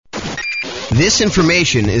This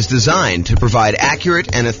information is designed to provide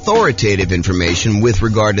accurate and authoritative information with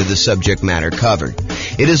regard to the subject matter covered.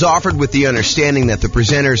 It is offered with the understanding that the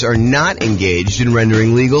presenters are not engaged in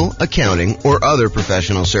rendering legal, accounting, or other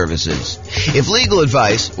professional services. If legal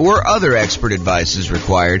advice or other expert advice is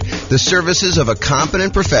required, the services of a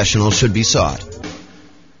competent professional should be sought.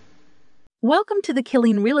 Welcome to the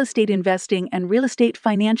Killeen Real Estate Investing and Real Estate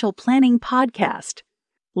Financial Planning podcast.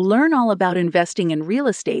 Learn all about investing in real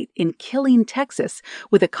estate in Killeen, Texas,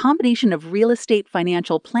 with a combination of real estate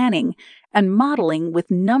financial planning and modeling with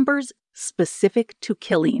numbers specific to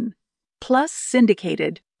Killeen, plus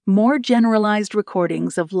syndicated, more generalized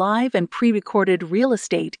recordings of live and pre-recorded real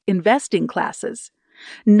estate investing classes,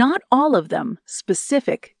 not all of them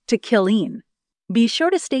specific to Killeen. Be sure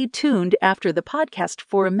to stay tuned after the podcast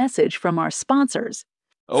for a message from our sponsors.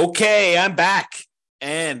 Okay, I'm back.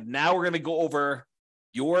 And now we're going to go over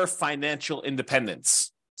your financial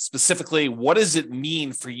independence. Specifically, what does it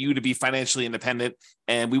mean for you to be financially independent?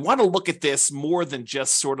 And we want to look at this more than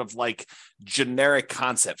just sort of like generic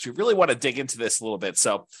concepts. We really want to dig into this a little bit.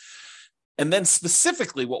 And then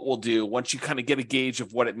specifically what we'll do once you kind of get a gauge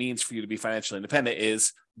of what it means for you to be financially independent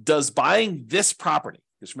is, does buying this property,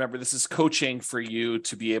 because remember, this is coaching for you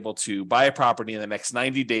to be able to buy a property in the next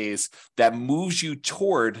 90 days that moves you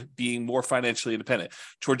toward being more financially independent,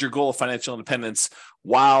 toward your goal of financial independence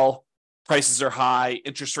while prices are high,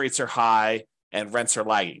 interest rates are high, and rents are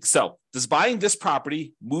lagging. So does buying this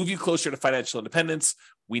property move you closer to financial independence?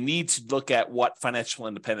 We need to look at what financial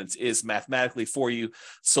independence is mathematically for you.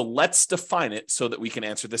 So let's define it so that we can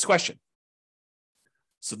answer this question.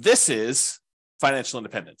 So this is financial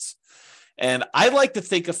independence. And I like to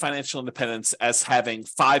think of financial independence as having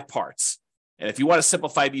 5 parts. And if you want to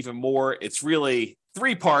simplify it even more, it's really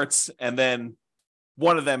 3 parts, and then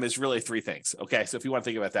one of them is really 3 things. Okay, so if you want to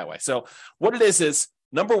think about it that way. So what it is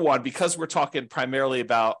number one, because we're talking primarily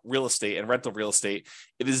about real estate and rental real estate,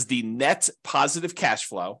 it is the net positive cash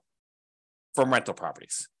flow from rental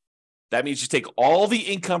properties. That means you take all the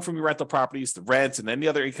income from your rental properties, the rent, and any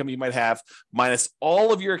other income you might have, minus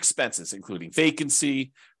all of your expenses, including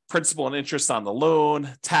vacancy, principal and interest on the loan,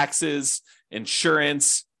 taxes,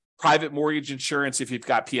 insurance, private mortgage insurance if you've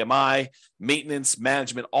got PMI, maintenance,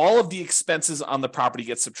 management, all of the expenses on the property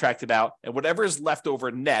get subtracted out, and whatever is left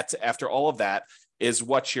over net after all of that is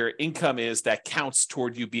what your income is that counts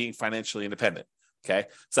toward you being financially independent. Okay,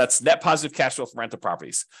 so that's net positive cash flow from rental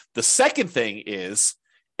properties. The second thing is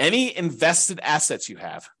any invested assets you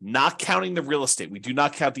have, not counting the real estate. We do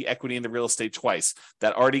not count the equity in the real estate twice.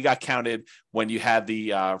 That already got counted when you had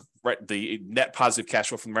the net positive cash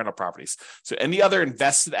flow from rental properties. So any other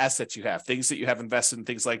invested assets you have, things that you have invested in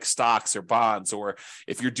things like stocks or bonds, or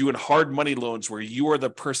if you're doing hard money loans where you are the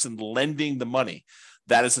person lending the money,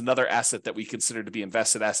 that is another asset that we consider to be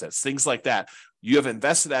invested assets. Things like that. You have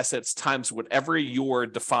invested assets times whatever your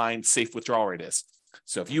defined safe withdrawal rate is.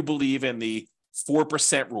 So if you believe in the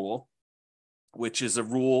 4% rule, which is a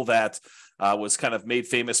rule that was kind of made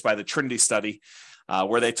famous by the Trinity study,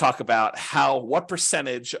 where they talk about what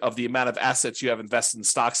percentage of the amount of assets you have invested in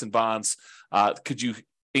stocks and bonds could you,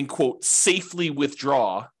 in quote, safely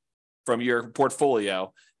withdraw from your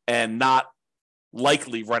portfolio and not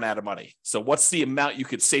likely run out of money. So what's the amount you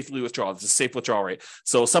could safely withdraw? It's a safe withdrawal rate.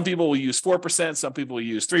 So some people will use 4%, some people will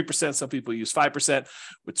use 3%, some people use 5%.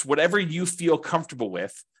 It's whatever you feel comfortable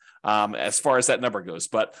with as far as that number goes.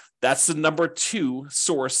 But that's the number 2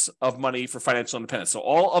 source of money for financial independence. So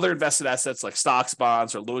all other invested assets like stocks,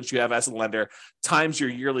 bonds, or loans you have as a lender times your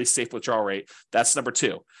yearly safe withdrawal rate, that's number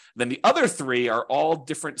 2. Then the other 3 are all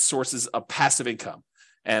different sources of passive income.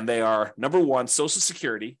 And they are, number 1, Social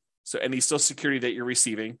Security. So any Social Security that you're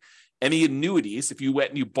receiving, any annuities. If you went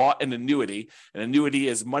and you bought an annuity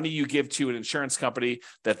is money you give to an insurance company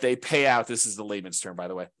that they pay out. This is the layman's term, by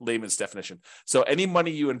the way, layman's definition. So any money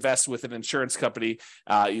you invest with an insurance company,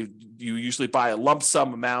 you usually buy a lump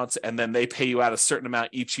sum amount, and then they pay you out a certain amount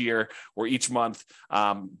each year or each month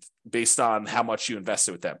based on how much you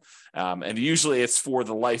invested with them. And usually it's for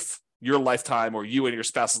your lifetime, or you and your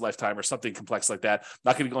spouse's lifetime, or something complex like that. I'm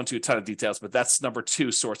not going to go into a ton of details, but that's number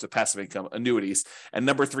 2 source of passive income, annuities. And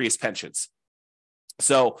number 3 is pensions.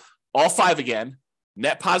 So all 5 again,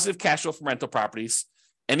 net positive cash flow from rental properties,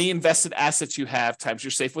 any invested assets you have times your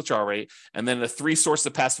safe withdrawal rate, and then the 3 sources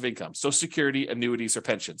of passive income, Social Security, annuities, or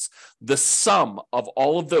pensions. The sum of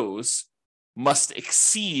all of those must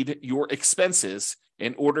exceed your expenses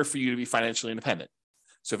in order for you to be financially independent.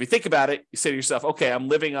 So if you think about it, you say to yourself, okay, I'm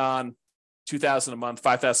living on $2,000 a month,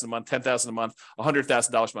 $5,000 a month, $10,000 a month,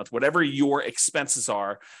 $100,000 a month, whatever your expenses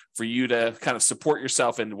are for you to kind of support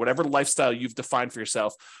yourself and whatever lifestyle you've defined for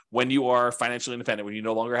yourself when you are financially independent, when you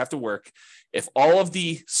no longer have to work. If all of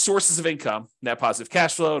the sources of income, net positive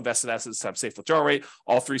cash flow, invested assets times safe withdrawal rate,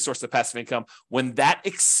 all three sources of passive income, when that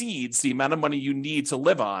exceeds the amount of money you need to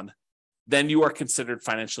live on, then you are considered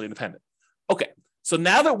financially independent. Okay, so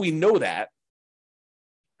now that we know that,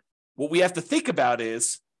 what we have to think about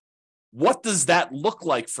is, what does that look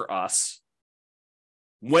like for us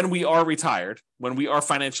when we are retired, when we are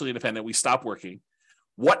financially independent, we stop working?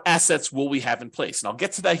 What assets will we have in place? And I'll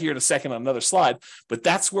get to that here in a second on another slide, but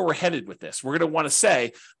that's where we're headed with this. We're going to want to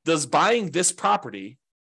say, does buying this property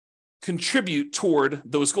contribute toward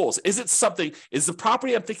those goals? Is the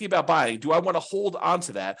property I'm thinking about buying, do I want to hold on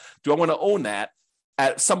to that? Do I want to own that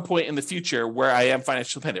at some point in the future where I am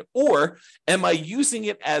financially independent? Or am I using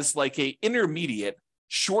it as like a intermediate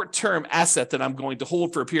short-term asset that I'm going to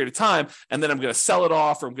hold for a period of time, and then I'm going to sell it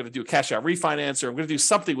off, or I'm going to do a cash out refinance, or I'm going to do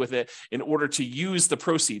something with it in order to use the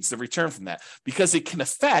proceeds, the return from that, because it can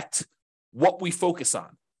affect what we focus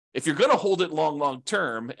on. If you're going to hold it long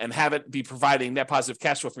term and have it be providing net positive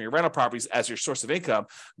cash flow from your rental properties as your source of income,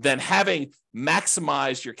 then having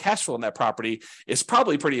maximized your cash flow in that property is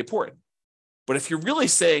probably pretty important. But if you're really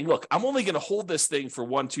saying, look, I'm only going to hold this thing for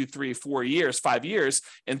 1, 2, 3, 4 years, 5 years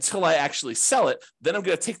until I actually sell it, then I'm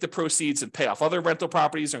going to take the proceeds and pay off other rental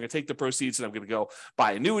properties. I'm going to take the proceeds and I'm going to go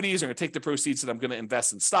buy annuities. I'm going to take the proceeds and I'm going to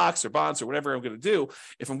invest in stocks or bonds or whatever I'm going to do.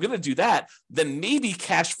 If I'm going to do that, then maybe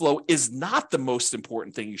cash flow is not the most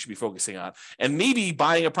important thing you should be focusing on. And maybe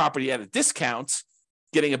buying a property at a discount,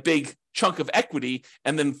 getting a big chunk of equity,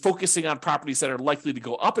 and then focusing on properties that are likely to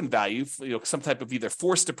go up in value, some type of either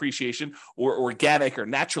forced appreciation or organic or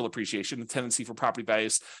natural appreciation, the tendency for property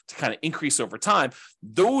values to kind of increase over time,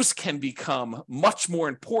 those can become much more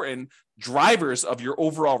important drivers of your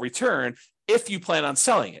overall return if you plan on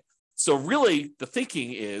selling it. So really, the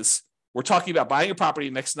thinking is, we're talking about buying a property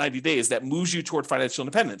in the next 90 days that moves you toward financial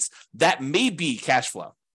independence. That may be cash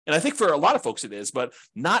flow. And I think for a lot of folks it is, but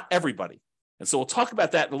not everybody. And so we'll talk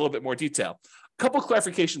about that in a little bit more detail. A couple of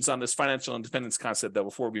clarifications on this financial independence concept, though,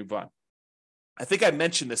 before we move on. I think I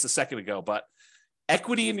mentioned this a second ago, but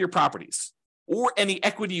equity in your properties or any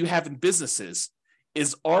equity you have in businesses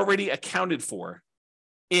is already accounted for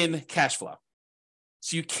in cash flow.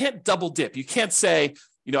 So you can't double dip. You can't say,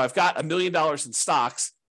 I've got $1 million in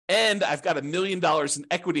stocks and I've got $1 million in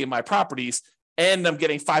equity in my properties and I'm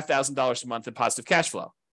getting $5,000 a month in positive cash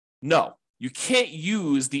flow. No. You can't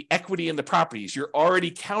use the equity in the properties. You're already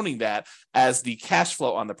counting that as the cash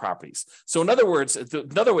flow on the properties. So in other words,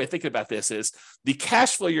 another way of thinking about this is the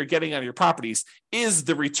cash flow you're getting on your properties is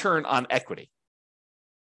the return on equity.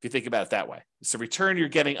 If you think about it that way, it's the return you're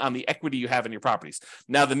getting on the equity you have in your properties.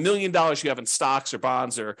 Now, the $1 million you have in stocks or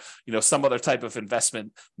bonds or some other type of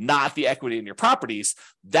investment, not the equity in your properties,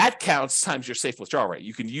 that counts times your safe withdrawal rate.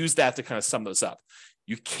 You can use that to kind of sum those up.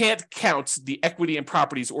 You can't count the equity in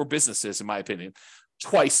properties or businesses, in my opinion,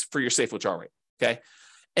 twice for your safe withdrawal rate, okay?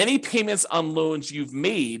 Any payments on loans you've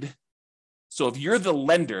made, so if you're the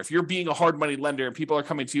lender, if you're being a hard money lender and people are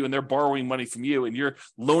coming to you and they're borrowing money from you and you're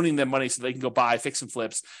loaning them money so they can go buy fix and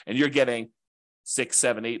flips and you're getting 6,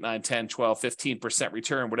 7, 8, 9, 10, 12, 15%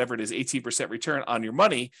 return, whatever it is, 18% return on your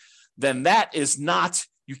money, then that is not,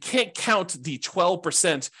 you can't count the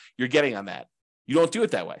 12% you're getting on that. You don't do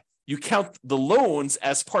it that way. You count the loans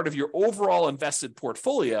as part of your overall invested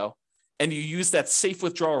portfolio, and you use that safe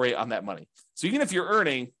withdrawal rate on that money. So even if you're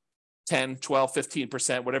earning 10, 12,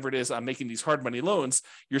 15%, whatever it is on making these hard money loans,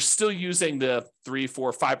 you're still using the 3,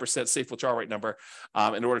 4, 5% safe withdrawal rate number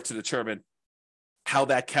in order to determine how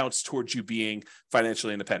that counts towards you being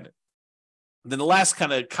financially independent. Then the last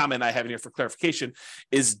kind of comment I have in here for clarification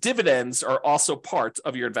is dividends are also part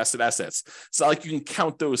of your invested assets. It's not like you can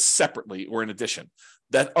count those separately or in addition.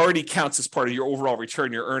 That already counts as part of your overall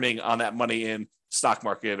return you're earning on that money in stock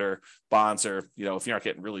market or bonds, or, if you're not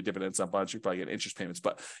getting really dividends on bonds, you're probably getting interest payments,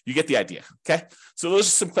 but you get the idea, okay? So those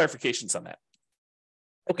are some clarifications on that.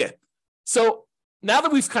 Okay, so now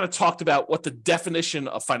that we've kind of talked about what the definition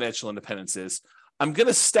of financial independence is, I'm going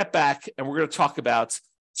to step back and we're going to talk about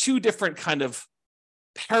two different kind of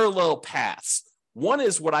parallel paths. One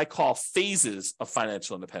is what I call phases of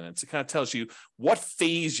financial independence. It kind of tells you what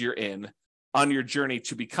phase you're in on your journey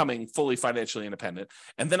to becoming fully financially independent.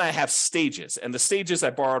 And then I have stages. And the stages I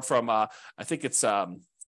borrowed from, I think it's,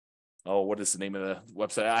 what is the name of the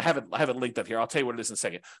website? I have it linked up here. I'll tell you what it is in a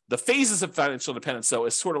second. The phases of financial independence, though,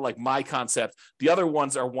 is sort of like my concept. The other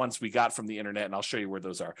ones are ones we got from the internet, and I'll show you where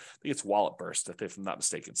those are. I think it's Wallet Burst, if I'm not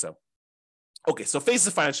mistaken. So, okay, so phases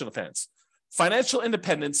of financial independence. financial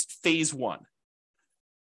independence phase one.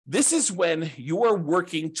 This is when you are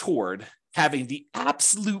working toward having the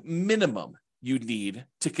absolute minimum you need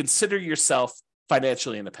to consider yourself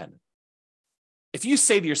financially independent. If you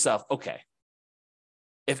say to yourself, okay,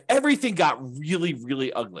 if everything got really,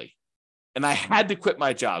 really ugly and I had to quit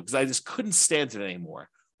my job because I just couldn't stand it anymore,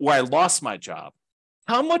 or I lost my job,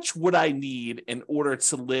 how much would I need in order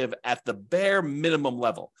to live at the bare minimum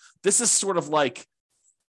level? This is sort of like,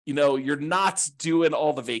 you're not doing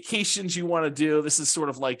all the vacations you want to do. This is sort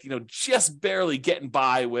of like, just barely getting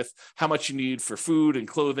by with how much you need for food and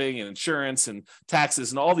clothing and insurance and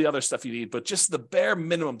taxes and all the other stuff you need, but just the bare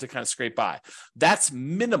minimum to kind of scrape by. That's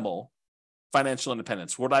minimal financial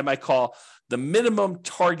independence, what I might call the minimum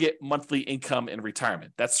target monthly income in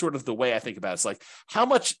retirement. That's sort of the way I think about it. It's like, how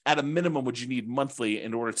much at a minimum would you need monthly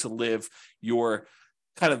in order to live your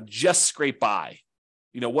kind of just scrape by?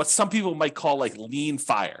 What some people might call like lean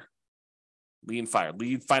financial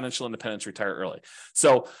independence, retire early.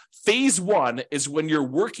 So phase one is when you're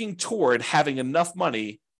working toward having enough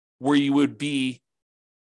money where you would be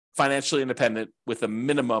financially independent with a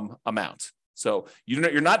minimum amount. So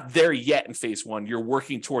you're not there yet in phase one. You're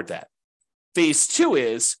working toward that. Phase two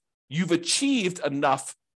is you've achieved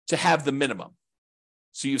enough to have the minimum.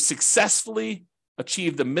 So you've successfully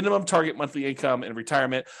achieved the minimum target monthly income in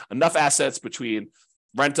retirement, enough assets between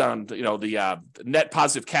rent on, the net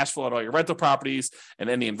positive cash flow on all your rental properties and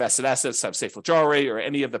any invested assets, have safe withdrawal rate, or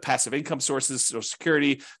any of the passive income sources, Social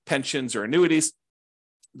Security, pensions, or annuities.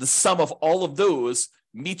 The sum of all of those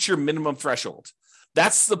meets your minimum threshold.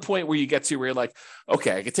 That's the point where you get to where you're like,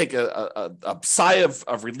 okay, I can take a sigh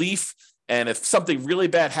of relief. And if something really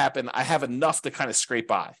bad happened, I have enough to kind of scrape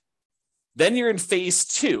by. Then you're in phase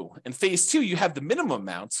two. In phase two, you have the minimum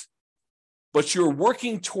amount, but you're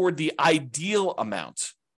working toward the ideal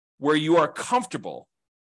amount where you are comfortable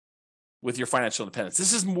with your financial independence.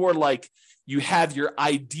 This is more like you have your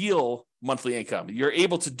ideal monthly income. You're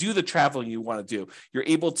able to do the traveling you want to do. You're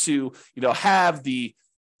able to, have the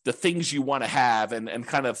things you want to have and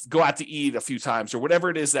kind of go out to eat a few times or whatever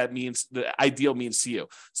it is that means the ideal means to you.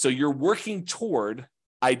 So you're working toward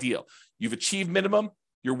ideal. You've achieved minimum.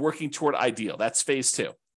 You're working toward ideal. That's phase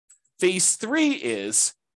two. Phase three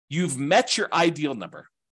is you've met your ideal number.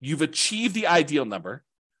 You've achieved the ideal number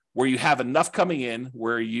where you have enough coming in,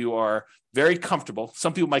 where you are very comfortable.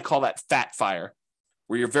 Some people might call that fat fire,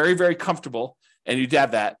 where you're very, very comfortable and you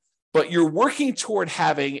have that, but you're working toward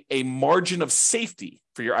having a margin of safety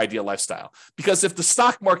for your ideal lifestyle. Because if the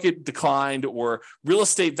stock market declined or real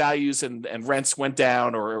estate values and rents went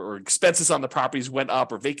down or expenses on the properties went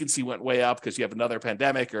up or vacancy went way up because you have another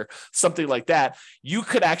pandemic or something like that, you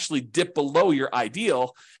could actually dip below your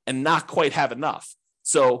ideal and not quite have enough.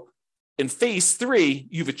 So in phase three,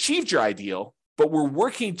 you've achieved your ideal, but we're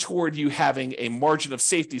working toward you having a margin of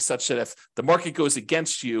safety such that if the market goes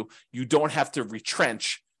against you, you don't have to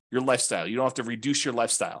retrench your lifestyle. You don't have to reduce your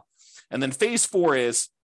lifestyle. And then phase four is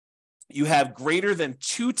you have greater than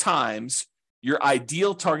 2 times your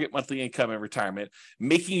ideal target monthly income in retirement,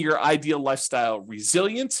 making your ideal lifestyle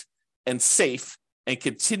resilient and safe and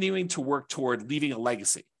continuing to work toward leaving a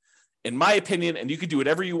legacy. In my opinion, and you can do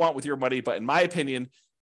whatever you want with your money, but in my opinion,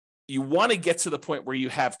 you want to get to the point where you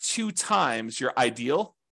have 2 times your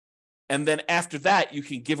ideal. And then after that, you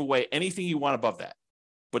can give away anything you want above that.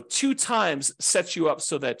 But 2 times sets you up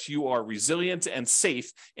so that you are resilient and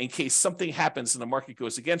safe in case something happens and the market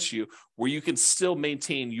goes against you, where you can still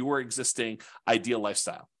maintain your existing ideal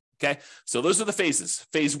lifestyle. Okay. So those are the phases.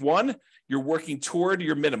 Phase one, you're working toward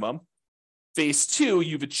your minimum. Phase two,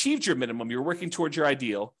 you've achieved your minimum. You're working towards your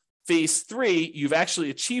ideal. Phase three, you've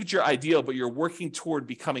actually achieved your ideal, but you're working toward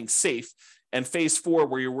becoming safe. And phase four,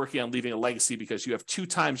 where you're working on leaving a legacy because you have 2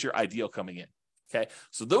 times your ideal coming in. Okay,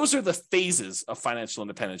 so those are the phases of financial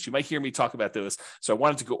independence. You might hear me talk about those. So I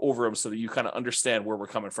wanted to go over them so that you kind of understand where we're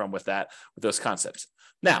coming from with those concepts.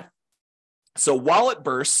 Now, so Wallet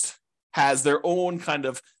Burst has their own kind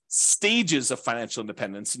of stages of financial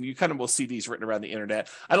independence, and you kind of will see these written around the internet.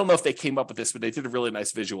 I don't know if they came up with this, but they did a really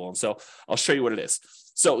nice visual, and so I'll show you what it is.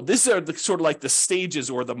 So these are the sort of like the stages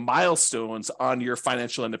or the milestones on your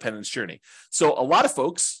financial independence journey. So a lot of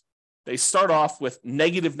folks, they start off with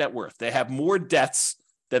negative net worth. They have more debts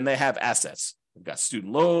than they have assets. They've got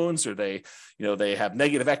student loans, or they have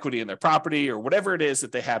negative equity in their property, or whatever it is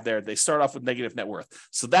that they have there. They start off with negative net worth.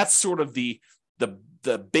 So that's sort of the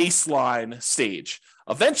baseline stage.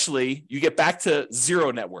 Eventually, you get back to 0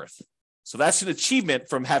 net worth. So that's an achievement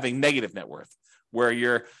from having negative net worth, where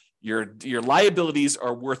your liabilities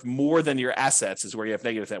are worth more than your assets, is where you have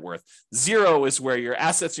negative net worth. 0 is where your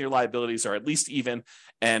assets and your liabilities are at least even,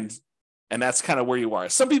 and And that's kind of where you are.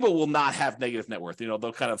 Some people will not have negative net worth.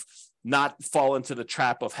 They'll kind of not fall into the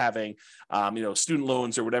trap of having, student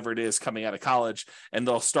loans or whatever it is coming out of college, and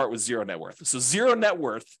they'll start with zero net worth. So zero net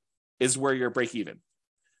worth is where you're break even.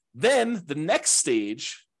 Then the next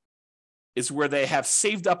stage is where they have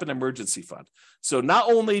saved up an emergency fund. So not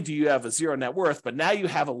only do you have a zero net worth, but now you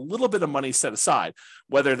have a little bit of money set aside,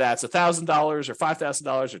 whether that's $1,000 or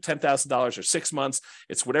 $5,000 or $10,000 or 6 months.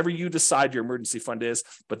 It's whatever you decide your emergency fund is,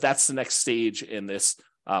 but that's the next stage in this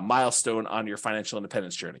milestone on your financial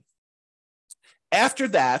independence journey. After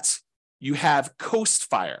that, you have Coast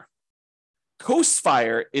Fire. Coast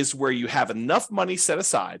Fire is where you have enough money set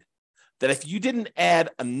aside that if you didn't add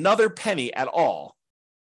another penny at all,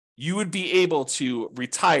 you would be able to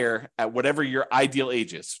retire at whatever your ideal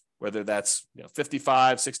age is, whether that's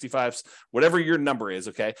 55, 65, whatever your number is,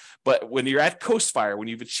 okay? But when you're at Coast Fire, when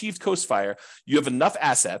you've achieved Coast Fire, you have enough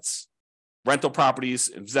assets, rental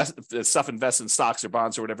properties, stuff invested in stocks or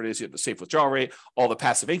bonds or whatever it is, you have the safe withdrawal rate, all the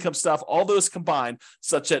passive income stuff, all those combined,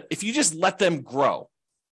 such that if you just let them grow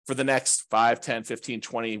for the next 5, 10, 15,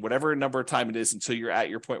 20, whatever number of time it is until you're at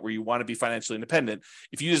your point where you want to be financially independent,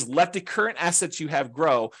 if you just let the current assets you have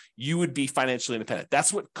grow, you would be financially independent.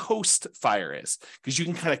 That's what Coast Fire is, because you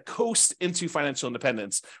can kind of coast into financial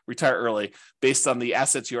independence, retire early based on the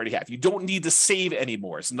assets you already have. You don't need to save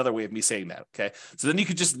anymore. It's another way of me saying that, okay? So then you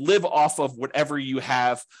could just live off of whatever you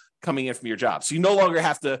have coming in from your job. So you no longer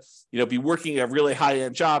have to, be working a really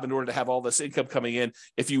high-end job in order to have all this income coming in.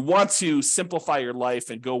 If you want to simplify your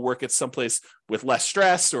life and go work at someplace with less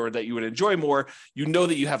stress or that you would enjoy more, you know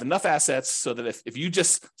that you have enough assets so that if you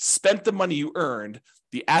just spent the money you earned,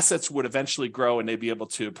 the assets would eventually grow and they'd be able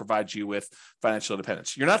to provide you with financial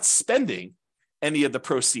independence. You're not spending any of the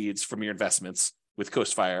proceeds from your investments with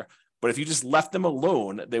Coast Fire, but if you just left them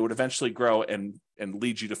alone, they would eventually grow and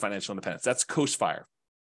lead you to financial independence. That's Coast Fire.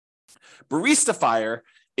 Barista Fire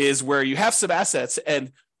is where you have some assets,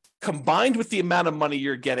 and combined with the amount of money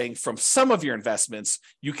you're getting from some of your investments,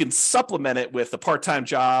 you can supplement it with a part-time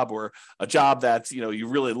job or a job that you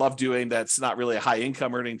really love doing that's not really a high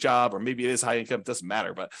income earning job, or maybe it is high income, it doesn't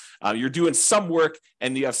matter, but you're doing some work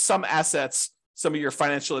and you have some assets, some of your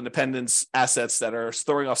financial independence assets that are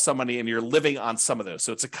throwing off some money, and you're living on some of those.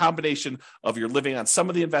 So it's a combination of you're living on some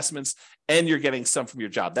of the investments and you're getting some from your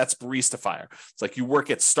job. That's Barista Fire. It's like you work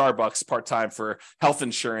at Starbucks part-time for health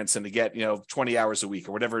insurance and to get 20 hours a week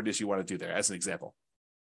or whatever it is you want to do there, as an example.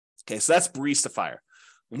 Okay, so that's Barista Fire.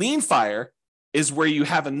 Lean Fire is where you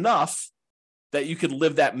have enough that you could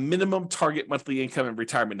live that minimum target monthly income and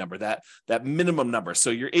retirement number, that minimum number. So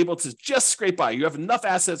you're able to just scrape by. You have enough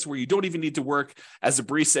assets where you don't even need to work as a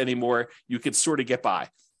barista anymore. You could sort of get by.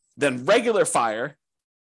 Then regular Fire,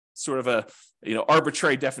 sort of a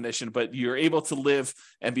arbitrary definition, but you're able to live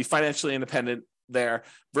and be financially independent there,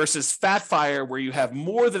 versus Fat Fire, where you have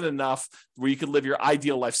more than enough where you can live your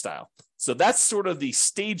ideal lifestyle. So that's sort of the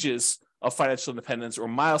stages of financial independence or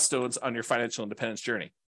milestones on your financial independence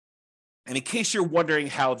journey. And in case you're wondering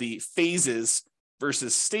how the phases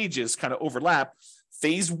versus stages kind of overlap,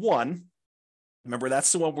 phase 1, remember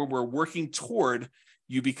that's the one where we're working toward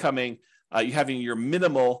you becoming, you having your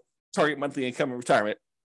minimal target monthly income in retirement.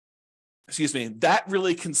 That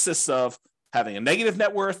really consists of having a negative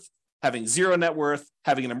net worth, having zero net worth,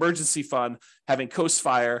 having an emergency fund, having Coast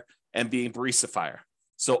Fire, and being Barista Fire.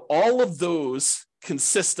 So all of those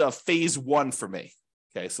consist of phase 1 for me.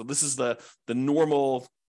 Okay, so this is the normal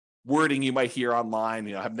wording you might hear online,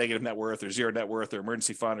 have negative net worth or zero net worth or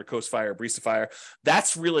emergency fund or Coast Fire or Barista Fire.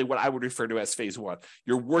 That's really what I would refer to as phase 1.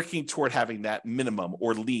 You're working toward having that minimum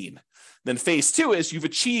or lean. Then phase 2 is you've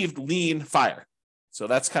achieved lean fire. So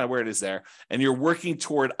that's kind of where it is there. And you're working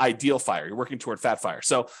toward ideal fire. You're working toward fat fire.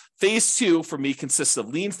 So phase 2 for me consists of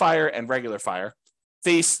lean fire and regular fire.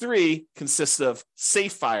 Phase 3 consists of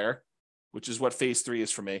safe fire, which is what phase 3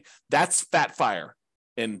 is for me. That's fat fire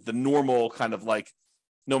in the normal kind of like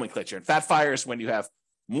nomenclature. And fat fire is when you have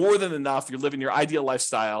more than enough, you're living your ideal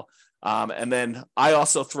lifestyle. And then I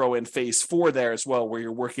also throw in phase 4 there as well, where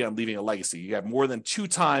you're working on leaving a legacy. You have more than 2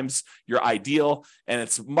 times your ideal, and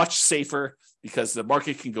it's much safer because the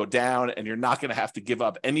market can go down and you're not going to have to give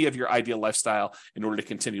up any of your ideal lifestyle in order to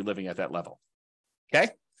continue living at that level.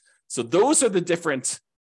 Okay. So those are the different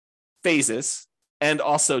phases and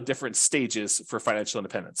also different stages for financial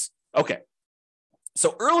independence. Okay.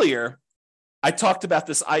 So earlier, I talked about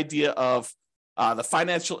this idea of the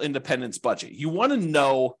financial independence budget. You want to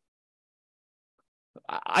know,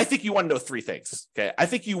 I think you want to know 3 things. Okay. I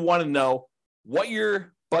think you want to know what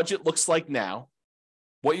your budget looks like now,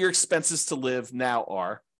 what your expenses to live now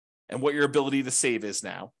are, and what your ability to save is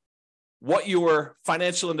now, what your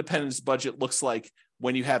financial independence budget looks like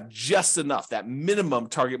when you have just enough, that minimum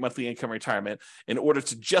target monthly income retirement in order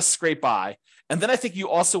to just scrape by. And then I think you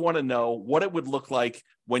also want to know what it would look like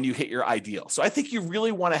when you hit your ideal. So I think you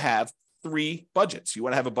really want to have 3 budgets. You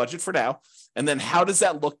want to have a budget for now. And then how does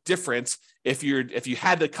that look different if you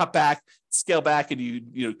had to cut back, scale back, and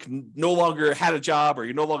you no longer had a job, or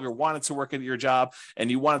you no longer wanted to work at your job and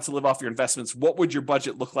you wanted to live off your investments? What would your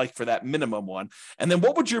budget look like for that minimum one? And then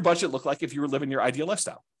what would your budget look like if you were living your ideal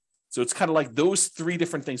lifestyle? So it's kind of like those 3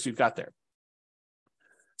 different things we've got there.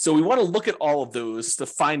 So we want to look at all of those to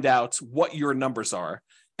find out what your numbers are.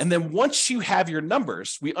 And then once you have your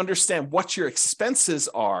numbers, we understand what your expenses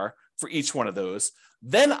are for each one of those.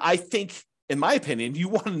 Then I think, in my opinion, you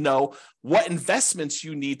want to know what investments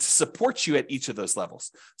you need to support you at each of those levels.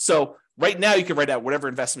 So right now you can write out whatever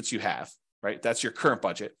investments you have, right? That's your current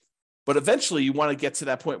budget. But eventually you want to get to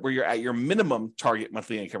that point where you're at your minimum target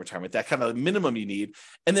monthly income retirement, that kind of minimum you need.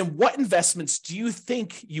 And then what investments do you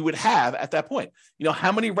think you would have at that point?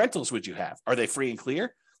 How many rentals would you have? Are they free and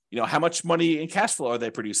clear? How much money in cash flow are they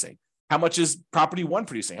producing? How much is property 1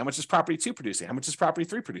 producing? How much is property 2 producing? How much is property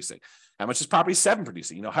 3 producing? How much is property 7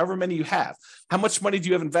 producing? However many you have. How much money do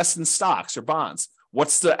you have invested in stocks or bonds?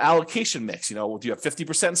 What's the allocation mix? Do you have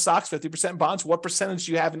 50% in stocks, 50% in bonds? What percentage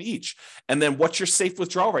do you have in each? And then what's your safe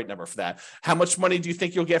withdrawal rate number for that? How much money do you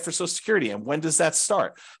think you'll get for Social Security? And when does that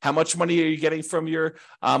start? How much money are you getting from your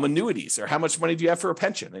annuities? Or how much money do you have for a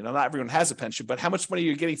pension? Not everyone has a pension, but how much money are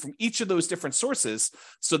you getting from each of those different sources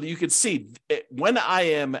so that you can see when I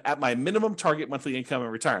am at my minimum target monthly income in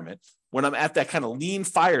retirement, when I'm at that kind of lean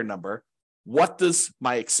fire number, what does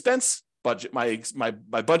my expense budget, my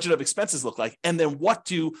budget of expenses look like? And then what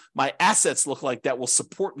do my assets look like that will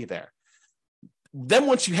support me there? Then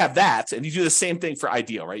once you have that, and you do the same thing for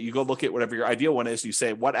ideal, right? You go look at whatever your ideal one is, you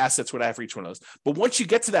say, what assets would I have for each one of those? But once you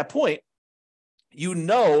get to that point,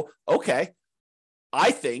 okay,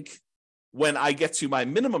 I think when I get to my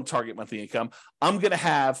minimum target monthly income, I'm going to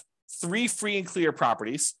have 3 free and clear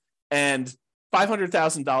properties and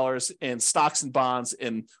 $500,000 in stocks and bonds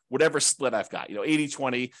in whatever split I've got,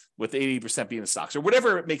 80-20 with 80% being in stocks, or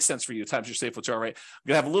whatever makes sense for you times your safe withdrawal rate. I'm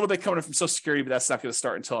going to have a little bit coming in from Social Security, but that's not going to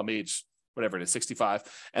start until I'm age, whatever it is, 65.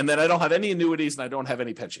 And then I don't have any annuities and I don't have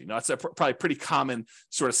any pension. It's a probably pretty common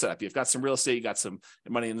sort of setup. You've got some real estate, you got some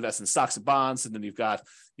money invested in stocks and bonds, and then you've got,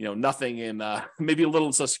 nothing in maybe a little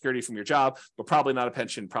in Social Security from your job, but probably not a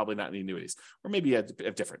pension, probably not any annuities, or maybe a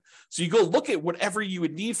different. So you go look at whatever you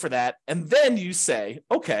would need for that. And then you say,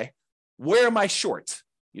 okay, where am I short?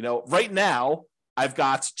 Right now I've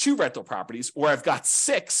got 2 rental properties, or I've got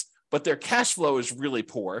 6, but their cash flow is really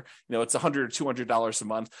poor. It's $100 or $200 a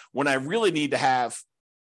month when I really need to have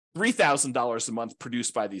 $3,000 a month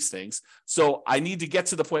produced by these things. So I need to get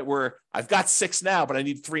to the point where I've got 6 now, but I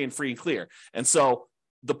need 3 and free and clear. And so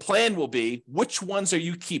the plan will be, which ones are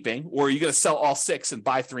you keeping, or are you going to sell all 6 and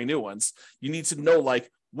buy 3 new ones? You need to know,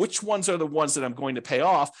 which ones are the ones that I'm going to pay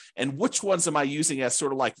off, and which ones am I using as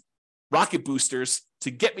sort of like rocket boosters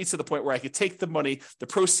to get me to the point where I could take the money, the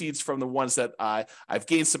proceeds from the ones that I've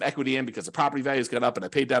gained some equity in because the property value has gone up and I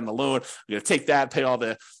paid down the loan. I'm going to take that, pay all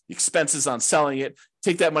the expenses on selling it,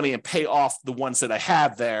 take that money and pay off the ones that I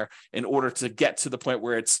have there in order to get to the point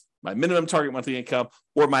where it's my minimum target monthly income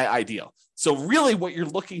or my ideal. So really what you're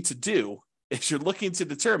looking to do is you're looking to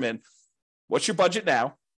determine what's your budget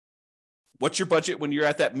now, what's your budget when you're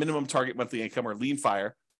at that minimum target monthly income or lean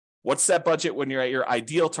fire, what's that budget when you're at your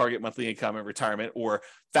ideal target monthly income in retirement or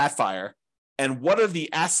fat fire, and what are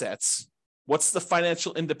the assets, what's the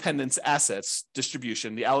financial independence assets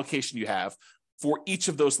distribution, the allocation you have for each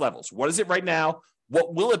of those levels. What is it right now?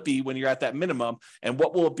 What will it be when you're at that minimum? And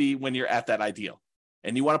what will it be when you're at that ideal?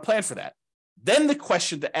 And you want to plan for that. Then the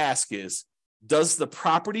question to ask is, does the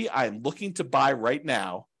property I'm looking to buy right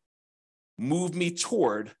now move me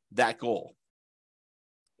toward that goal?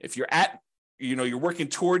 If you're at, you're working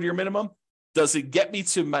toward your minimum, does it get me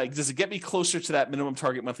closer to that minimum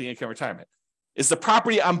target monthly income retirement? Is the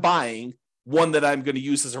property I'm buying one that I'm going to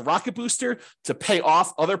use as a rocket booster to pay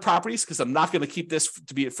off other properties because I'm not going to keep this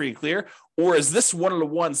to be free and clear? Or is this one of the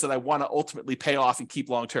ones that I want to ultimately pay off and keep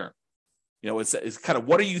long-term? It's kind of,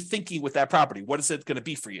 what are you thinking with that property? What is it going to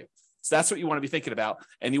be for you? So that's what you want to be thinking about.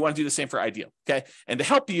 And you want to do the same for ideal. Okay. And to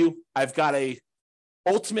help you, I've got a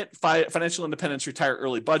ultimate financial independence retire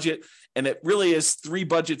early budget. And it really is 3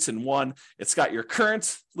 budgets in one. It's got your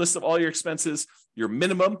current list of all your expenses, your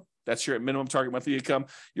minimum, that's your minimum target monthly income,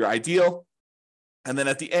 your ideal. And then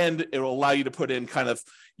at the end, it will allow you to put in kind of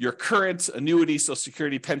your current annuity, Social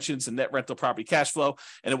Security, pensions, and net rental property cash flow.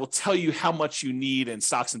 And it will tell you how much you need in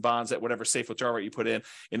stocks and bonds at whatever safe withdrawal rate you put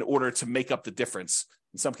in order to make up the difference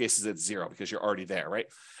In some cases, it's zero because you're already there, right?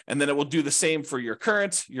 And then it will do the same for your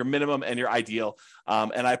current, your minimum, and your ideal.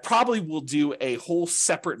 And I probably will do a whole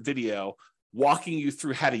separate video walking you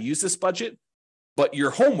through how to use this budget. But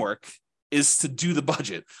your homework is to do the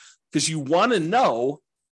budget because you want to know,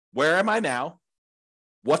 where am I now?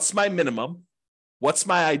 What's my minimum? What's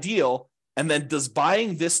my ideal? And then does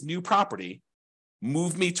buying this new property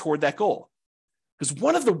move me toward that goal? Because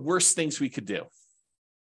one of the worst things we could do,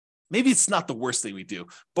 maybe it's not the worst thing we do,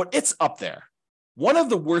 but it's up there. One of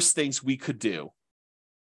the worst things we could do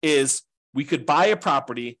is we could buy a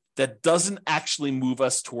property that doesn't actually move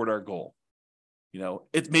us toward our goal.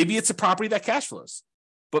 Maybe it's a property that cash flows,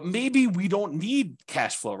 but maybe we don't need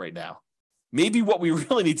cash flow right now. Maybe what we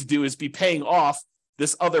really need to do is be paying off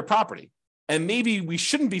this other property. And maybe we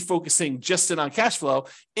shouldn't be focusing just in on cash flow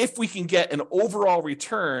if we can get an overall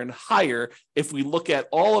return higher if we look at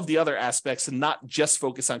all of the other aspects and not just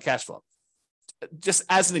focus on cash flow. Just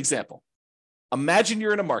as an example, imagine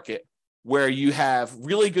you're in a market where you have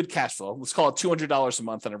really good cash flow. Let's call it $200 a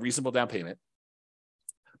month on a reasonable down payment.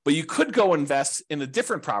 But you could go invest in a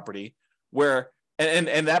different property where,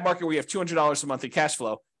 and that market where you have $200 a month in cash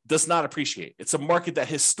flow does not appreciate. It's a market that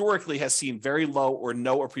historically has seen very low or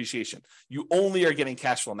no appreciation. You only are getting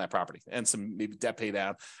cash flow on that property and some maybe debt pay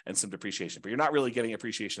down and some depreciation, but you're not really getting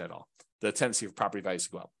appreciation at all. The tendency for property values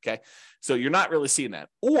to go up. Okay. So you're not really seeing that.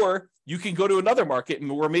 Or you can go to another market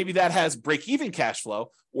where maybe that has break-even cash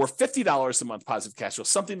flow or $50 a month positive cash flow,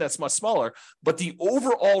 something that's much smaller, but the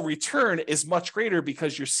overall return is much greater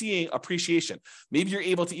because you're seeing appreciation. Maybe you're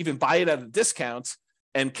able to even buy it at a discount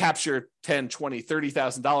and capture $10,000, $20,000,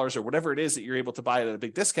 $30,000 or whatever it is that you're able to buy it at a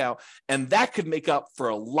big discount. And that could make up for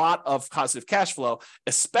a lot of positive cash flow,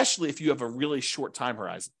 especially if you have a really short time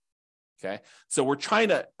horizon. Okay. So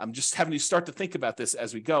I'm just having you start to think about this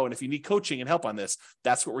as we go. And if you need coaching and help on this,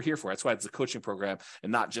 that's what we're here for. That's why it's a coaching program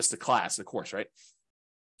and not just a class, a course, right?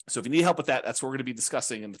 So if you need help with that, that's what we're going to be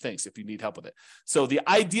discussing in the things if you need help with it. So the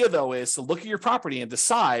idea though is to look at your property and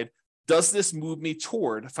decide, does this move me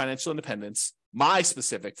toward financial independence, my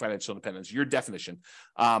specific financial independence, your definition,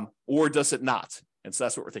 or does it not? And so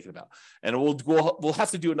that's what we're thinking about. And we'll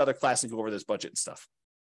have to do another class and go over this budget and stuff.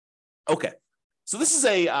 Okay. So this is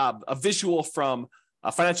a visual from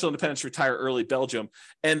Financial Independence Retire Early Belgium.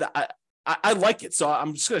 And I like it. So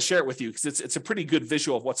I'm just going to share it with you because it's a pretty good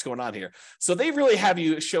visual of what's going on here. So they really have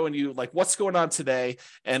you showing you like what's going on today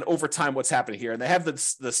and over time what's happening here. And they have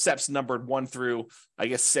the steps numbered 1 through, I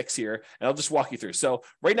guess, 6 here. And I'll just walk you through. So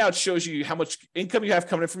right now it shows you how much income you have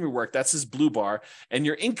coming in from your work. That's this blue bar. And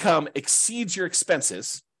your income exceeds your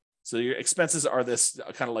expenses. So your expenses are this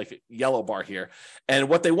kind of like yellow bar here. And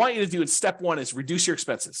what they want you to do in step 1 is reduce your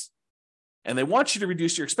expenses. And they want you to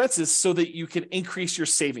reduce your expenses so that you can increase your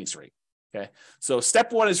savings rate. Okay. So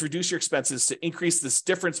step 1 is reduce your expenses to increase this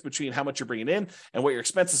difference between how much you're bringing in and what your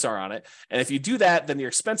expenses are on it. And if you do that, then your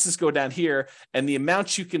expenses go down here and the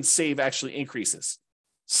amount you can save actually increases.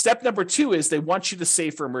 Step number 2 is they want you to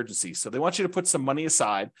save for emergencies. So they want you to put some money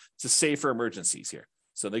aside to save for emergencies here.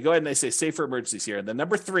 So they go ahead and they say save for emergencies here. And then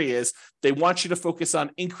number 3 is they want you to focus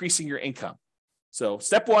on increasing your income. So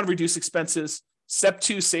step 1, reduce expenses. Step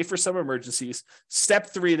 2, save for some emergencies. Step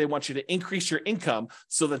 3, they want you to increase your income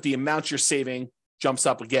so that the amount you're saving jumps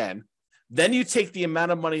up again. Then you take the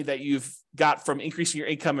amount of money that you've got from increasing your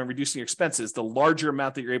income and reducing your expenses, the larger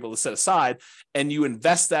amount that you're able to set aside, and you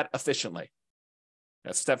invest that efficiently.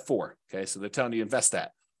 That's step 4. Okay, so they're telling you invest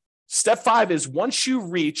that. Step 5 is once you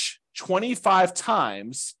reach 25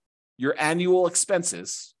 times your annual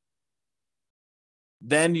expenses,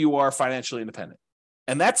 then you are financially independent.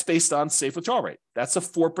 And that's based on safe withdrawal rate. That's a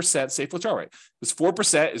 4% safe withdrawal rate. Because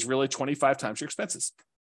 4% is really 25 times your expenses.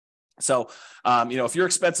 So, if your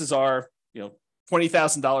expenses are,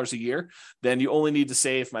 $20,000 a year, then you only need to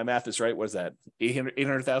save, my math is right, what is that,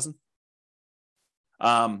 800,000?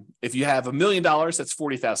 If you have $1 million, that's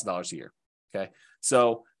 $40,000 a year. Okay.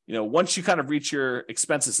 So, once you kind of reach your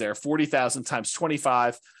expenses there, 40,000 times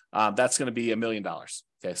 25, that's going to be $1 million.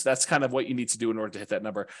 Okay, so that's kind of what you need to do in order to hit that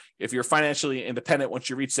number. If you're financially independent, once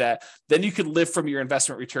you reach that, then you can live from your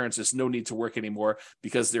investment returns. There's no need to work anymore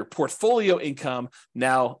because their portfolio income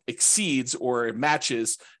now exceeds or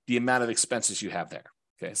matches the amount of expenses you have there.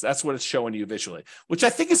 Okay, so that's what it's showing you visually, which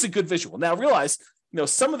I think is a good visual. Now realize,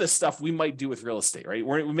 some of this stuff we might do with real estate, right?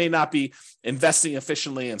 We may not be investing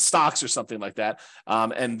efficiently in stocks or something like that.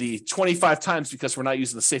 And the 25 times, because we're not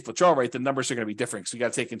using the safe withdrawal rate, the numbers are going to be different. So you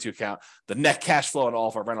got to take into account the net cash flow on all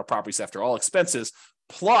of our rental properties after all expenses,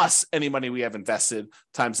 plus any money we have invested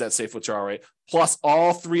times that safe withdrawal rate, plus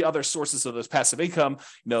all three other sources of those passive income,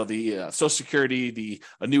 the Social Security, the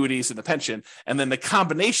annuities, and the pension. And then the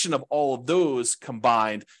combination of all of those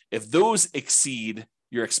combined, if those exceed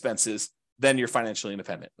your expenses, then you're financially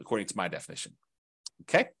independent, according to my definition.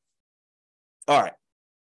 Okay? All right.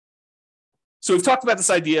 So we've talked about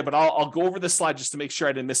this idea, but I'll go over this slide just to make sure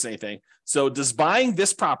I didn't miss anything. So does buying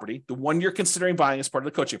this property, the one you're considering buying as part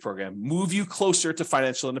of the coaching program, move you closer to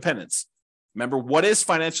financial independence? Remember, what is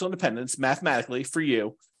financial independence mathematically for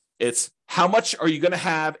you? It's how much are you going to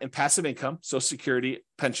have in passive income, Social Security,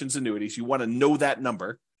 pensions, annuities. You want to know that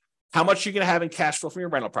number. How much you're going to have in cash flow from your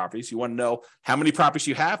rental properties. You want to know how many properties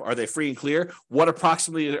you have. Are they free and clear? What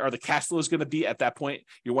approximately are the cash flows going to be at that point?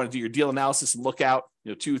 You want to do your deal analysis and look out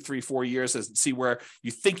 2, 3, 4 years and see where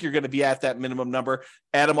you think you're going to be at that minimum number.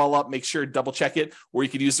 Add them all up, make sure, double check it, or you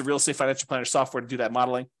could use the real estate financial planner software to do that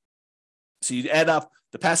modeling. So you add up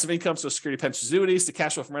the passive income, Social Security, pensions, annuities, the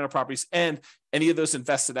cash flow from rental properties, and any of those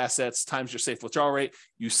invested assets times your safe withdrawal rate.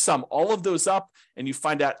 You sum all of those up and you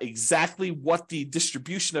find out exactly what the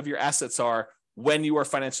distribution of your assets are when you are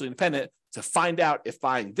financially independent to find out if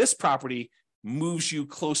buying this property moves you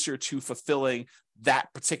closer to fulfilling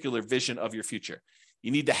that particular vision of your future. You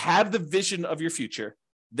need to have the vision of your future.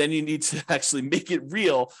 Then you need to actually make it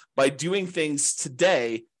real by doing things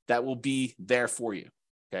today that will be there for you.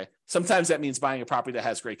 Okay. Sometimes that means buying a property that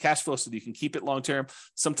has great cash flow so that you can keep it long term.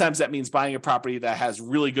 Sometimes that means buying a property that has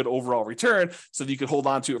really good overall return so that you can hold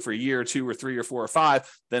on to it for a year or 2 or 3 or 4 or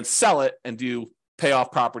 5, then sell it and do pay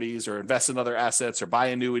off properties or invest in other assets or buy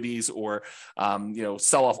annuities or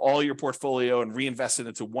sell off all your portfolio and reinvest it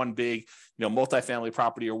into one big multifamily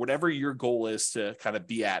property or whatever your goal is to kind of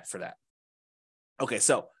be at for that. Okay,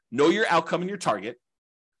 so know your outcome and your target.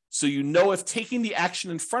 So you know if taking the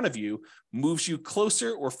action in front of you moves you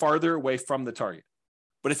closer or farther away from the target.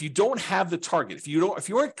 But if you don't have the target, if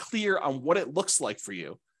you aren't clear on what it looks like for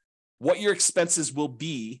you, what your expenses will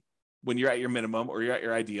be when you're at your minimum or you're at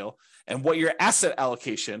your ideal, and what your asset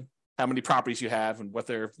allocation, how many properties you have and what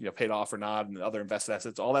they're paid off or not, and other invested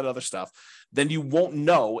assets, all that other stuff, then you won't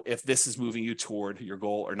know if this is moving you toward your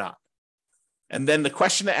goal or not. And then the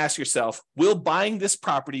question to ask yourself, will buying this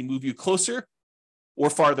property move you closer or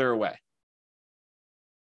farther away?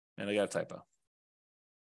 And I got a typo.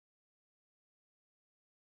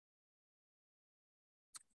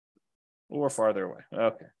 Or farther away.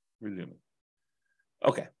 Okay, resuming.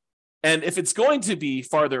 Okay. And if it's going to be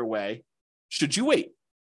farther away, should you wait?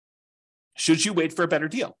 Should you wait for a better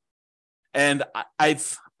deal? And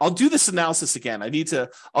I'll do this analysis again.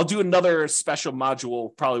 I'll do another special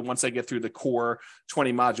module probably once I get through the core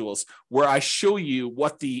 20 modules where I show you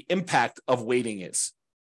what the impact of waiting is.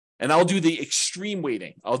 And I'll do the extreme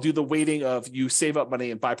waiting. I'll do the waiting of you save up money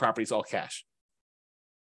and buy properties all cash.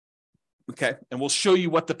 Okay. And we'll show you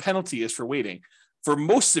what the penalty is for waiting. For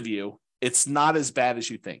most of you, it's not as bad as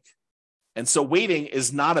you think. And so waiting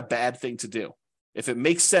is not a bad thing to do. If it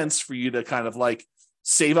makes sense for you to kind of like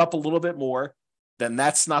save up a little bit more, then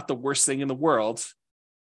that's not the worst thing in the world.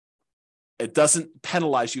 It doesn't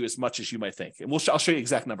penalize you as much as you might think. And I'll show you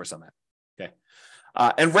exact numbers on that. Okay.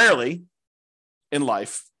 And rarely in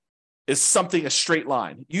life is something a straight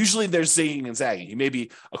line. Usually there's zigging and zagging. You may be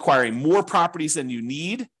acquiring more properties than you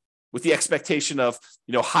need with the expectation of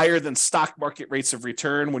higher than stock market rates of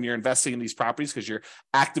return when you're investing in these properties because you're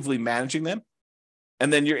actively managing them.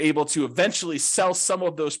 And then you're able to eventually sell some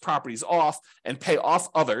of those properties off and pay off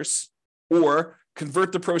others, or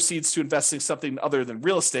convert the proceeds to investing something other than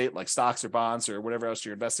real estate, like stocks or bonds or whatever else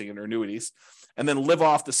you're investing in, or annuities, and then live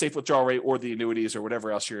off the safe withdrawal rate or the annuities or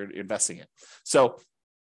whatever else you're investing in. So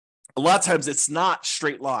a lot of times it's not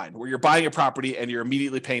straight line where you're buying a property and you're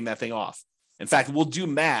immediately paying that thing off. In fact, we'll do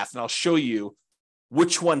math and I'll show you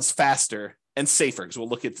which one's faster and safer, because we'll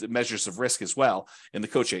look at the measures of risk as well in the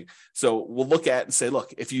coaching. So we'll look at and say,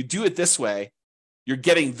 look, if you do it this way, you're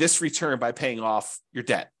getting this return by paying off your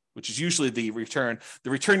debt, which is usually the return. The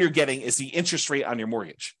return you're getting is the interest rate on your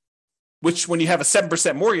mortgage, which when you have a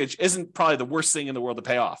 7% mortgage isn't probably the worst thing in the world to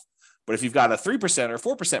pay off. But if you've got a 3%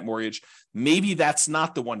 or 4% mortgage, maybe that's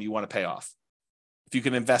not the one you want to pay off. If you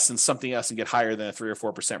can invest in something else and get higher than a 3 or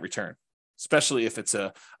 4% return, especially if it's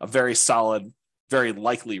a very solid, very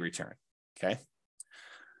likely return. Okay.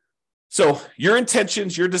 So your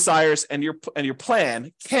intentions, your desires, and your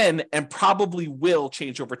plan can and probably will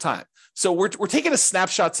change over time. So we're taking a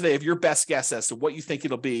snapshot today of your best guess as to what you think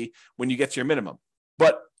it'll be when you get to your minimum.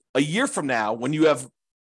 But a year from now, when you have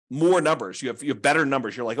more numbers, you have better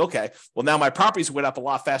numbers, you're like, okay, well, now my properties went up a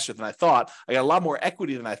lot faster than I thought. I got a lot more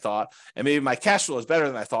equity than I thought, and maybe my cash flow is better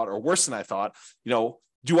than I thought or worse than I thought.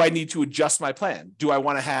 do I need to adjust my plan? Do I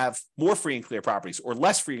want to have more free and clear properties or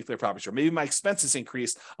less free and clear properties? Or maybe my expenses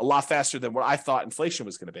increased a lot faster than what I thought inflation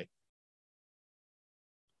was going to be.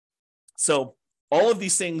 So all of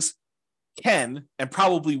these things can and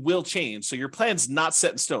probably will change. So your plan's not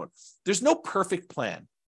set in stone. There's no perfect plan,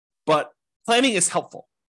 but planning is helpful.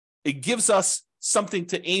 It gives us something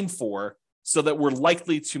to aim for so that we're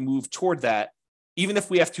likely to move toward that, even if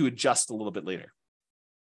we have to adjust a little bit later.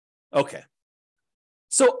 Okay.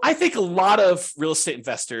 So I think a lot of real estate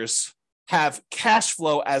investors have cash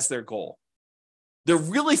flow as their goal. They're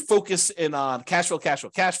really focused in on cash flow, cash flow,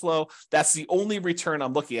 cash flow. That's the only return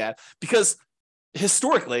I'm looking at, because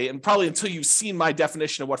historically, and probably until you've seen my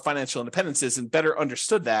definition of what financial independence is and better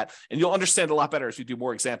understood that, and you'll understand a lot better as we do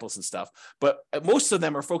more examples and stuff. But most of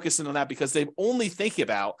them are focusing on that because they only think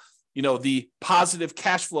about, the positive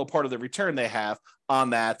cash flow part of the return they have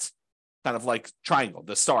on that kind of like triangle,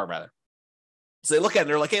 the star rather. So they look at it and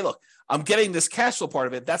they're like, hey, look, I'm getting this cash flow part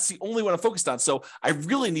of it. That's the only one I'm focused on. So I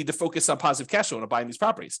really need to focus on positive cash flow when I'm buying these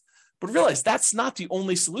properties. But realize that's not the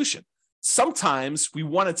only solution. Sometimes we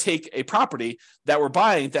want to take a property that we're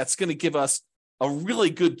buying that's going to give us a really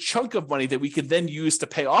good chunk of money that we could then use to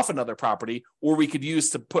pay off another property, or we could use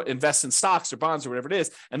to invest in stocks or bonds or whatever it is,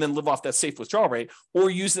 and then live off that safe withdrawal rate, or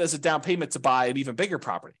use it as a down payment to buy an even bigger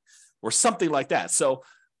property or something like that. So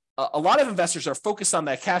a lot of investors are focused on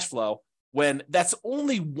that cash flow when that's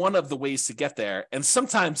only one of the ways to get there. And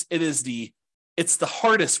sometimes it's the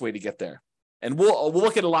hardest way to get there. And we'll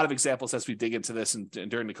look at a lot of examples as we dig into this and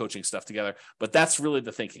during the coaching stuff together, but that's really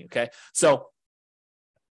the thinking, okay? So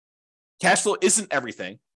cash flow isn't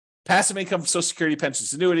everything. Passive income, Social Security,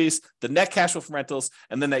 pensions, annuities, the net cash flow from rentals,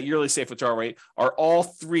 and then that yearly safe withdrawal rate are all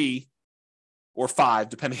 3 or 5,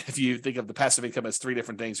 depending if you think of the passive income as 3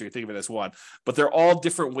 different things or you think of it as one, but they're all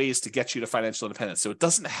different ways to get you to financial independence. So it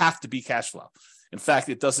doesn't have to be cash flow. In fact,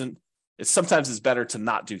 it sometimes is better to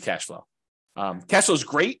not do cash flow. Cash flow is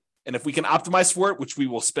great. And if we can optimize for it, which we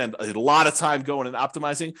will spend a lot of time going and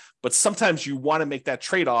optimizing, but sometimes you want to make that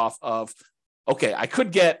trade-off of, okay, I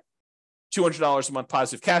could get $200 a month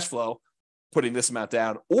positive cash flow, putting this amount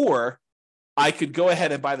down, or I could go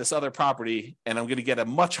ahead and buy this other property and I'm going to get a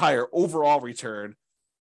much higher overall return.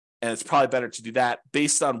 And it's probably better to do that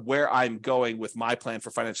based on where I'm going with my plan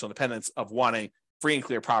for financial independence of wanting free and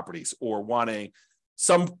clear properties, or wanting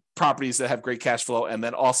some properties that have great cash flow, and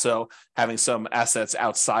then also having some assets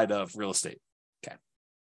outside of real estate. Okay.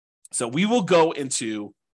 So we will go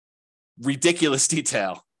into ridiculous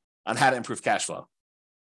detail on how to improve cash flow.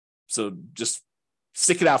 So just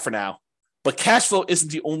stick it out for now. But cash flow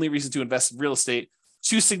isn't the only reason to invest in real estate.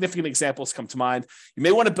 2 significant examples come to mind. You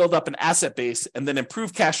may want to build up an asset base and then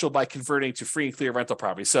improve cash flow by converting to free and clear rental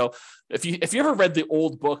property. So if you ever read the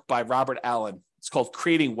old book by Robert Allen, it's called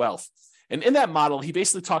Creating Wealth. And in that model, he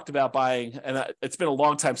basically talked about buying, and it's been a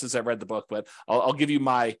long time since I read the book, but I'll give you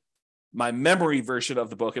my memory version of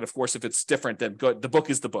the book. And of course, if it's different, then the book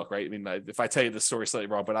is the book, right? I mean, if I tell you the story slightly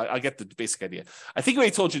wrong, but I get the basic idea. I think what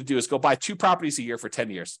he told you to do is go buy 2 properties a year for 10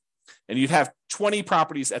 years. And you'd have 20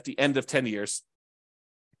 properties at the end of 10 years.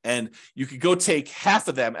 And you could go take half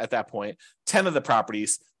of them at that point, 10 of the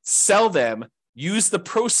properties, sell them, use the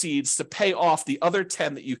proceeds to pay off the other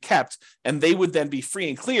 10 that you kept, and they would then be free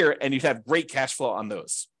and clear, and you'd have great cash flow on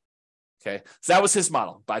those. Okay, so that was his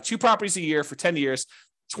model. Buy 2 properties a year for 10 years,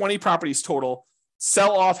 20 properties total,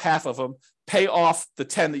 sell off half of them, pay off the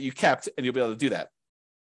 10 that you kept, and you'll be able to do that.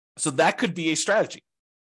 So that could be a strategy.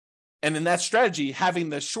 And in that strategy, having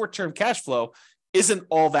the short-term cash flow isn't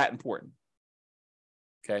all that important.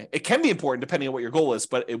 Okay, it can be important depending on what your goal is,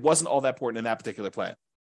 but it wasn't all that important in that particular plan.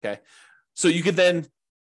 Okay, so you could then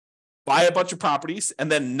buy a bunch of properties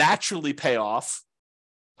and then naturally pay off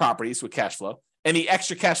properties with cash flow. Any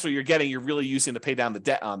extra cash flow you're getting, you're really using to pay down the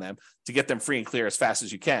debt on them to get them free and clear as fast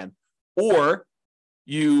as you can. Or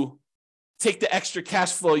you take the extra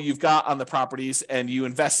cash flow you've got on the properties and you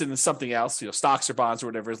invest it in something else, stocks or bonds or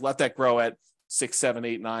whatever, let that grow at 6, 7,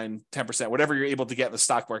 8, 9, 10%, whatever you're able to get in the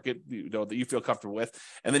stock market, that you feel comfortable with.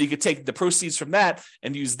 And then you could take the proceeds from that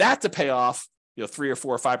and use that to pay off 3 or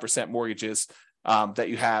 4 or 5% mortgages that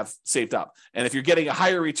you have saved up. And if you're getting a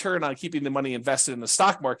higher return on keeping the money invested in the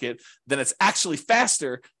stock market, then it's actually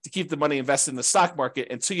faster to keep the money invested in the stock market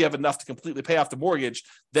until you have enough to completely pay off the mortgage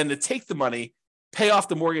than to take the money, pay off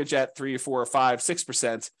the mortgage at 3 or 4 or 5,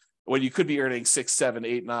 6%, when you could be earning 6, 7,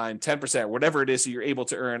 8, 9, 10%, whatever it is that you're able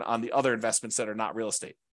to earn on the other investments that are not real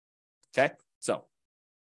estate. Okay. So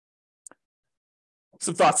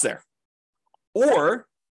some thoughts there. Or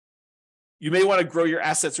you may want to grow your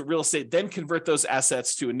assets with real estate, then convert those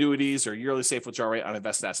assets to annuities or yearly safe withdrawal rate on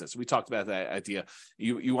invested assets. We talked about that idea.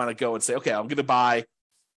 You want to go and say, okay, I'm going to buy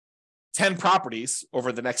 10 properties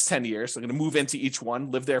over the next 10 years. So I'm going to move into each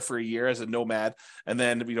one, live there for a year as a nomad, and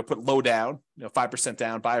then, put low down, 5%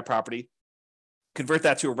 down, buy a property, convert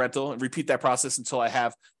that to a rental, and repeat that process until I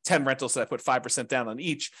have 10 rentals that I put 5% down on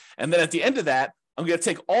each. And then at the end of that, I'm going to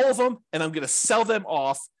take all of them and I'm going to sell them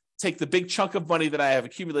off, take the big chunk of money that I have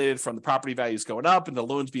accumulated from the property values going up and the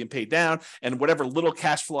loans being paid down and whatever little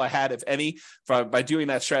cash flow I had, if any, by doing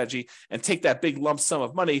that strategy, and take that big lump sum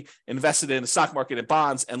of money, invest it in the stock market and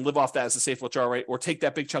bonds, and live off that as a safe withdrawal rate, or take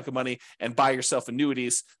that big chunk of money and buy yourself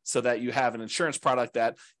annuities so that you have an insurance product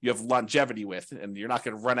that you have longevity with, and you're not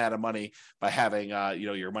going to run out of money by having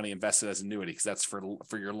your money invested as annuity, because that's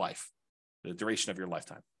for your life, the duration of your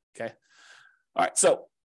lifetime. Okay. All right. So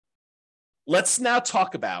let's now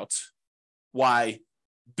talk about why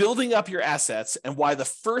building up your assets and why the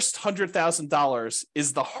first $100,000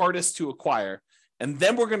 is the hardest to acquire. And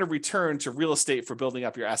then we're going to return to real estate for building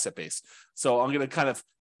up your asset base. So I'm going to kind of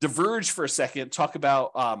diverge for a second, talk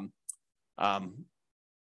about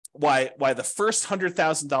why the first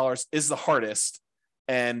 $100,000 is the hardest.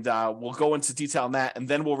 And we'll go into detail on that, and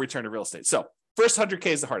then we'll return to real estate. So first 100K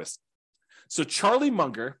is the hardest. So Charlie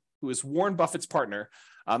Munger, who is Warren Buffett's partner,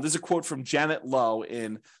 there's a quote from Janet Lowe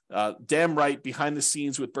in Damn Right, Behind the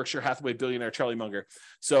Scenes with Berkshire Hathaway billionaire Charlie Munger.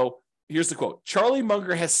 So here's the quote. Charlie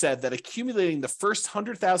Munger has said that accumulating the first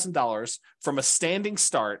 $100,000 from a standing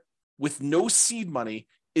start with no seed money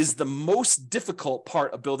is the most difficult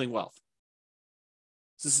part of building wealth.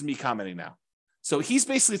 This is me commenting now. So he's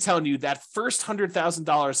basically telling you that first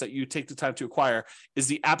 $100,000 that you take the time to acquire is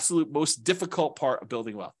the absolute most difficult part of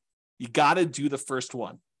building wealth. You got to do the first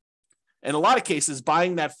one. In a lot of cases,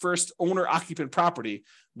 buying that first owner-occupant property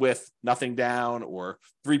with nothing down, or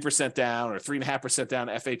 3% down, or 3.5% down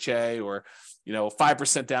FHA, or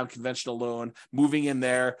 5% down conventional loan, moving in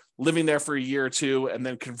there, living there for a year or two, and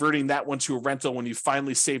then converting that one to a rental when you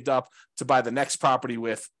finally saved up to buy the next property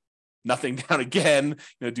with nothing down again,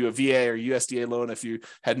 do a VA or USDA loan if you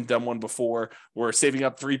hadn't done one before, or saving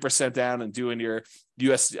up 3% down and doing your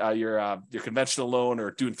your conventional loan,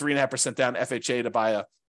 or doing 3.5% down FHA to buy a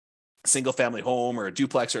single family home or a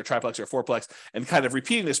duplex or a triplex or a fourplex, and kind of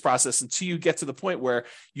repeating this process until you get to the point where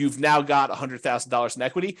you've now got $100,000 in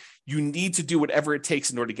equity. You need to do whatever it takes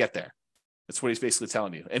in order to get there. That's what he's basically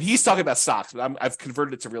telling you. And he's talking about stocks, but I've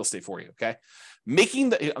converted it to real estate for you. Okay. I'm going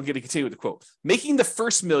to continue with the quote. Making the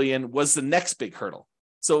first million was the next big hurdle.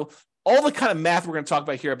 So all the kind of math we're going to talk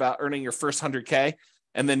about here about earning your first 100K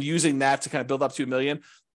and then using that to kind of build up to $1 million,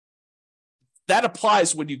 that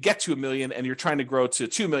applies when you get to $1 million and you're trying to grow to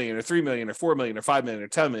 2 million or 3 million or 4 million or 5 million or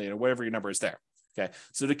 10 million or whatever your number is there. Okay.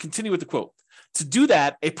 So to continue with the quote, to do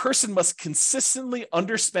that, a person must consistently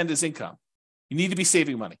underspend his income. You need to be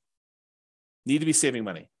saving money.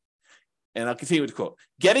 And I'll continue with the quote.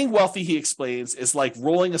 Getting wealthy, he explains, is like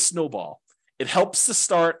rolling a snowball. It helps to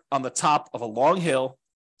start on the top of a long hill,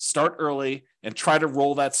 start early, and try to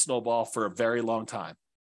roll that snowball for a very long time.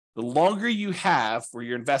 The longer you have where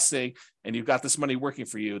you're investing and you've got this money working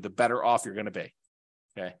for you, the better off you're going to be.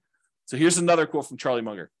 Okay. So here's another quote from Charlie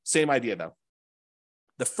Munger. Same idea though.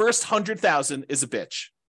 The first 100,000 is a bitch,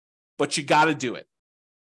 but you got to do it.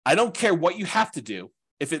 I don't care what you have to do.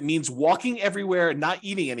 If it means walking everywhere and not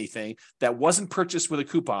eating anything that wasn't purchased with a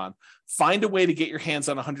coupon, find a way to get your hands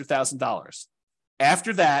on $100,000.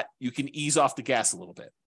 After that, you can ease off the gas a little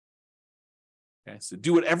bit. Okay. So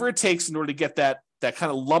do whatever it takes in order to get that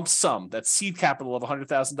kind of lump sum, that seed capital of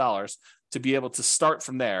 $100,000 to be able to start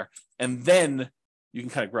from there. And then you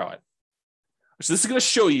can kind of grow it. So this is going to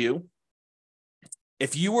show you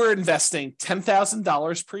if you were investing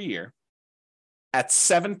 $10,000 per year at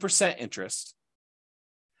 7% interest,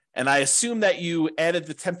 and I assume that you added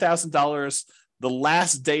the $10,000 the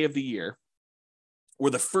last day of the year or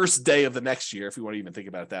the first day of the next year, if you want to even think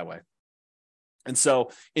about it that way. And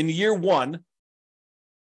so in year one,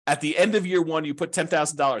 at the end of year one, you put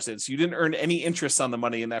 $10,000 in. So you didn't earn any interest on the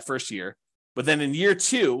money in that first year. But then in year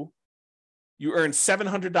two, you earned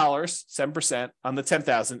 $700, 7% on the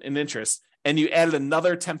 $10,000 in interest, and you added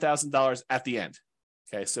another $10,000 at the end.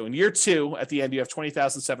 Okay, so in year two, at the end, you have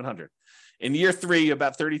 $20,700. In year three, you have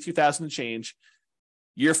about $32,000 and change.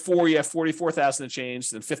 Year four, you have $44,000 and change,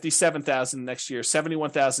 then $57,000 next year,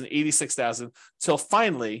 $71,000, $86,000, till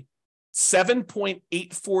finally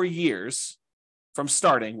 7.84 years from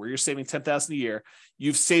starting, where you're saving $10,000 a year,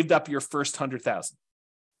 you've saved up your first $100,000.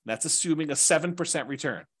 That's assuming a 7%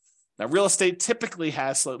 return. Now, real estate typically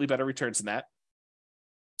has slightly better returns than that.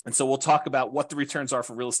 And so we'll talk about what the returns are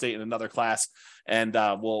for real estate in another class, and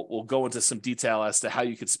we'll go into some detail as to how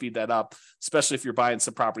you could speed that up, especially if you're buying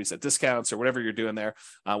some properties at discounts or whatever you're doing there.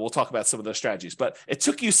 We'll talk about some of those strategies. But it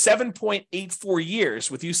took you 7.84 years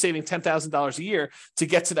with you saving $10,000 a year to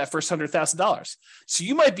get to that first $100,000. So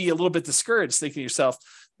you might be a little bit discouraged, thinking to yourself,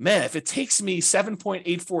 man, if it takes me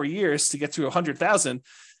 7.84 years to get to 100,000,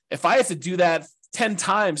 if I have to do that 10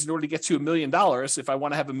 times in order to get to $1 million, if I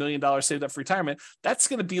want to have $1 million saved up for retirement, that's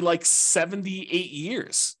going to be like 78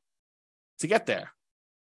 years to get there.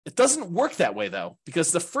 It doesn't work that way, though,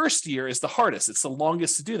 because the first year is the hardest. It's the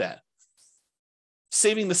longest to do that.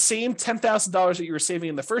 Saving the same $10,000 that you were saving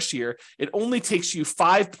in the first year, it only takes you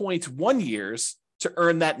 5.1 years to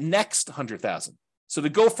earn that next 100,000. So to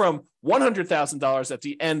go from $100,000 at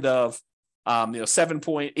the end of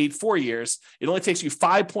 7.84 years, it only takes you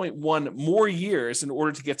 5.1 more years in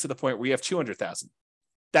order to get to the point where you have 200,000.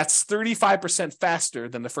 That's 35% faster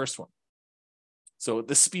than the first one. So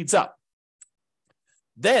this speeds up.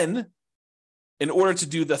 Then, in order to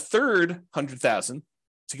do the third 100,000,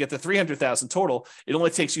 to get the 300,000 total, it only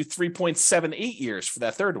takes you 3.78 years for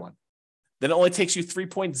that third one. Then it only takes you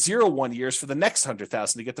 3.01 years for the next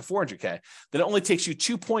 100,000 to get to 400K. Then it only takes you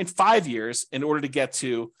 2.5 years in order to get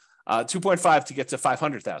to 2.5 to get to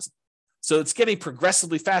 500,000. So it's getting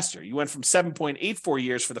progressively faster. You went from 7.84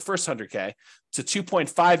 years for the first 100K to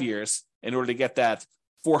 2.5 years in order to get that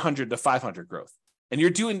 400 to 500 growth. And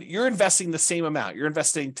you're investing the same amount. You're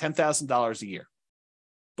investing $10,000 a year.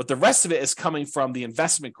 But the rest of it is coming from the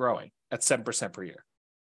investment growing at 7% per year.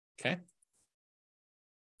 Okay.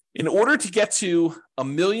 In order to get to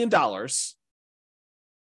 $1 million,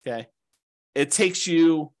 okay, it takes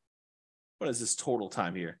you, what is this total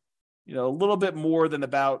time here? A little bit more than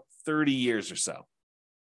about 30 years or so.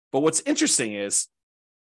 But what's interesting is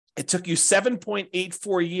it took you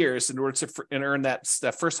 7.84 years in order to earn that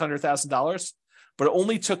first $100,000, but it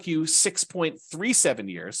only took you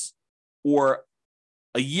 6.37 years, or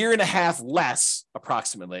a year and a half less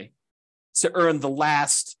approximately, to earn the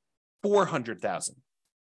last 400,000.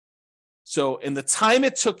 So in the time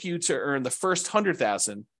it took you to earn the first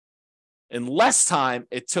 100,000, in less time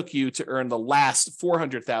it took you to earn the last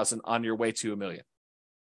 400,000 on your way to $1 million.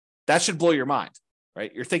 That should blow your mind,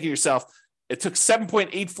 right? You're thinking to yourself, it took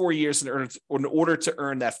 7.84 years in order to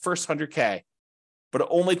earn that first 100K, but it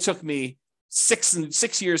only took me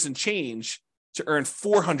 6 years and change to earn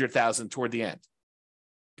 400,000 toward the end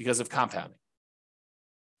because of compounding.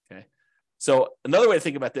 Okay. So another way to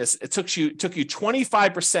think about this, it took you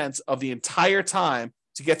 25% of the entire time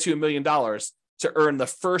to get to $1 million to earn the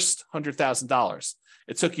first $100,000.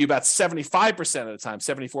 It took you about 75% of the time,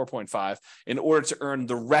 74.5, in order to earn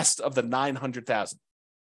the rest of the 900,000.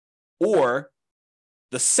 Or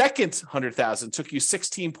the second 100,000 took you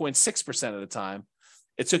 16.6% of the time.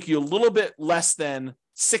 It took you a little bit less than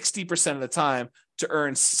 60% of the time to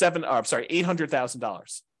earn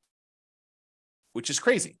 $800,000, which is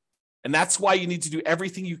crazy. And that's why you need to do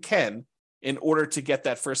everything you can in order to get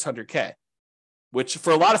that first 100K, which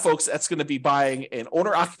for a lot of folks, that's going to be buying an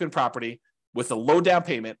owner-occupant property with a low down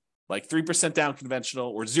payment, like 3% down conventional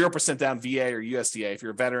or 0% down VA or USDA if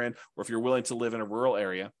you're a veteran, or if you're willing to live in a rural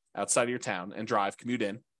area outside of your town and commute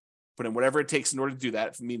in, put in whatever it takes in order to do that.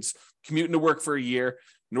 If it means commuting to work for a year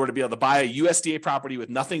in order to be able to buy a USDA property with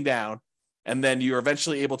nothing down, and then you're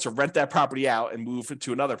eventually able to rent that property out and move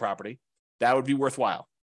to another property, that would be worthwhile.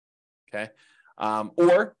 Okay.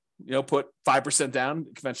 Or, put 5% down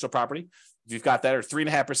conventional property. If you've got that, or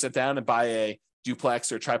 3.5% down, and buy a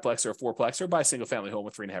duplex or triplex or a fourplex, or buy a single family home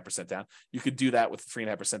with 3.5% down. You could do that with the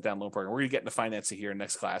 3.5% down loan program. We're going to get into financing here in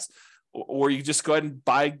next class. Or you just go ahead and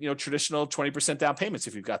buy, traditional 20% down payments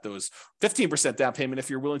if you've got those, 15% down payment if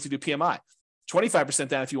you're willing to do PMI, 25%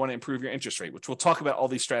 down if you want to improve your interest rate, which we'll talk about all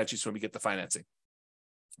these strategies when we get the financing.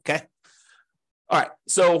 Okay. All right.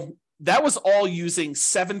 So that was all using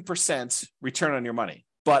 7% return on your money,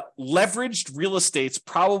 but leveraged real estate's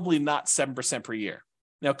probably not 7% per year.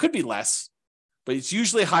 Now it could be less, but it's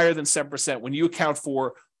usually higher than 7% when you account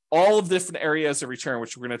for all of the different areas of return,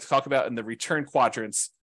 which we're going to talk about in the return quadrants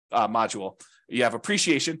module. You have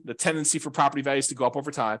appreciation, the tendency for property values to go up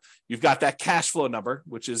over time. You've got that cash flow number,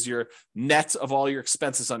 which is your net of all your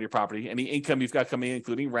expenses on your property, any income you've got coming in,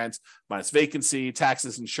 including rent, minus vacancy,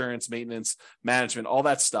 taxes, insurance, maintenance, management, all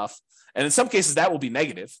that stuff. And in some cases, that will be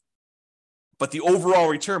negative, but the overall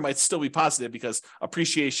return might still be positive because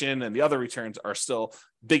appreciation and the other returns are still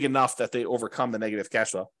big enough that they overcome the negative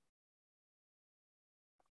cash flow.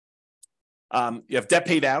 You have debt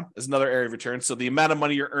pay down is another area of return. So the amount of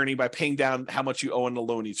money you're earning by paying down how much you owe on the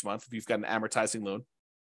loan each month, if you've got an amortizing loan.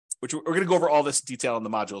 which we're going to go over all this detail in the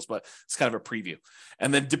modules, but it's kind of a preview.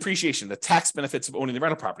 And then depreciation, the tax benefits of owning the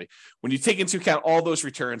rental property. When you take into account all those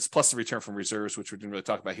returns, plus the return from reserves, which we didn't really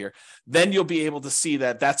talk about here, then you'll be able to see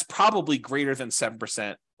that that's probably greater than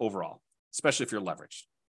 7% overall, especially if you're leveraged.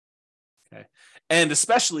 Okay. And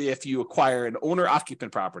especially if you acquire an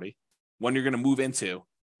owner-occupant property, one you're going to move into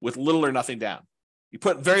with little or nothing down. You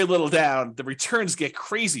put very little down, the returns get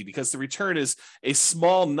crazy because the return is a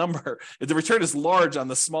small number. The return is large on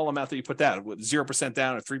the small amount that you put down, with 0%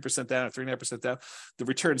 down or 3% down or 3.5% down. The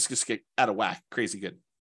returns just get out of whack, crazy good.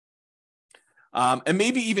 And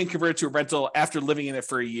maybe even convert it to a rental after living in it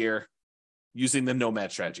for a year using the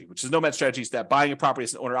nomad strategy, which is nomad strategy is that buying a property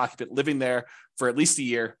as an owner occupant, living there for at least a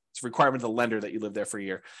year. It's a requirement of the lender that you live there for a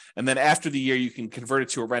year. And then after the year, you can convert it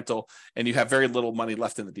to a rental and you have very little money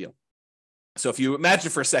left in the deal. So if you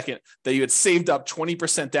imagine for a second that you had saved up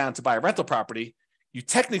 20% down to buy a rental property, you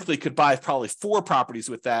technically could buy probably 4 properties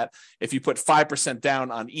with that if you put 5%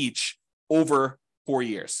 down on each over 4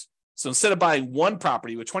 years. So instead of buying 1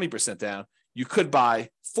 property with 20% down, you could buy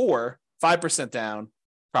 4 5% down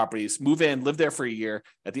properties, move in, live there for a year.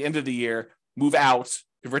 At the end of the year, move out,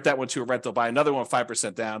 convert that one to a rental, buy another one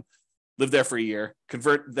 5% down, live there for a year,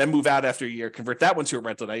 convert, then move out after a year, convert that one to a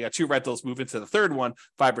rental. Now you got 2 rentals, move into the third one,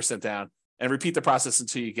 5% down. And repeat the process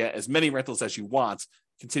until you get as many rentals as you want,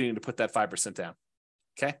 continuing to put that 5% down.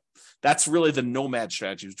 Okay. That's really the nomad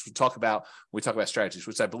strategy, which we talk about when we talk about strategies,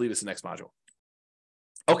 which I believe is the next module.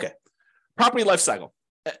 Okay. Property life cycle.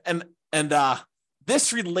 And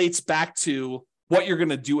this relates back to what you're going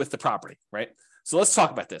to do with the property, right? So let's talk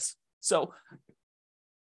about this. So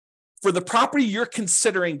for the property you're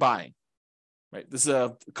considering buying, right? This is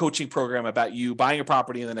a coaching program about you buying a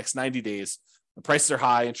property in the next 90 days. The prices are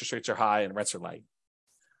high, interest rates are high, and rents are light.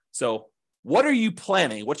 So what are you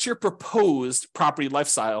planning? What's your proposed property life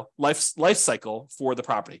cycle for the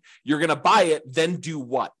property? You're going to buy it, then do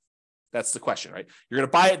what? That's the question, right? You're going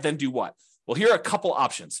to buy it, then do what? Well, here are a couple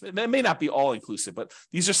options. It may not be all inclusive, but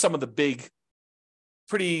these are some of the big,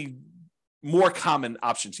 pretty more common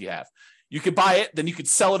options you have. You could buy it, then you could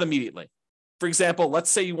sell it immediately. For example, let's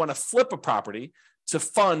say you want to flip a property to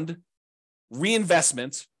fund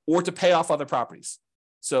reinvestment or to pay off other properties.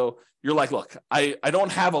 So you're like, look, I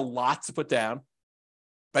don't have a lot to put down,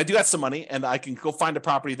 but I do have some money and I can go find a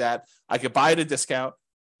property that I could buy at a discount,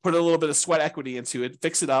 put a little bit of sweat equity into it,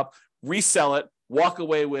 fix it up, resell it, walk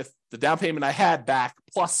away with the down payment I had back,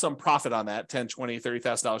 plus some profit on that, $10,000, $20,000,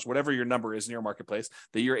 $30,000, whatever your number is in your marketplace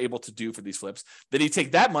that you're able to do for these flips. Then you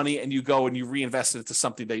take that money and you go and you reinvest it into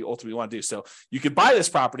something that you ultimately want to do. So you could buy this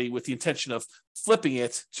property with the intention of flipping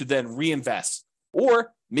it to then reinvest.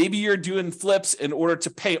 Or maybe you're doing flips in order to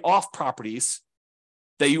pay off properties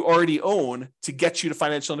that you already own to get you to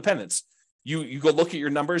financial independence. You go look at your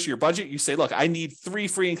numbers, your budget, you say, look, I need 3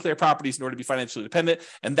 free and clear properties in order to be financially independent.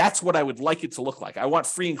 And that's what I would like it to look like. I want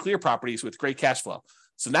free and clear properties with great cash flow.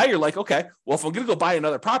 So now you're like, okay, well, if I'm going to go buy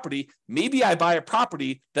another property, maybe I buy a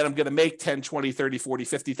property that I'm going to make $10,000, $20,000, $30,000,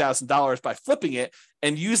 $40,000, $50,000 by flipping it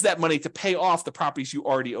and use that money to pay off the properties you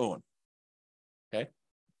already own. Okay.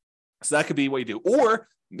 So that could be what you do. Or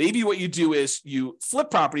maybe what you do is you flip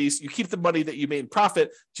properties, you keep the money that you made in profit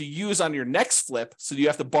to use on your next flip. So you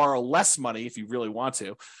have to borrow less money if you really want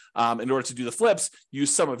to, in order to do the flips, use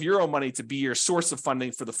some of your own money to be your source of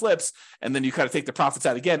funding for the flips. And then you kind of take the profits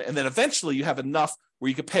out again. And then eventually you have enough where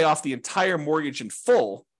you could pay off the entire mortgage in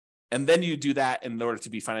full. And then you do that in order to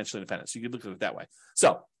be financially independent. So you could look at it that way.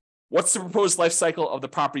 So what's the proposed life cycle of the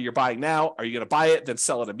property you're buying now? Are you going to buy it, then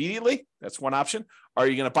sell it immediately? That's one option. Are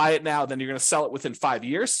you going to buy it now, then you're going to sell it within 5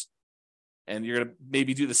 years? And you're going to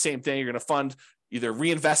maybe do the same thing. You're going to fund either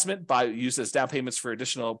reinvestment by use as down payments for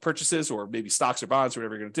additional purchases, or maybe stocks or bonds,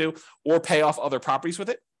 whatever you're going to do, or pay off other properties with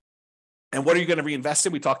it. And what are you going to reinvest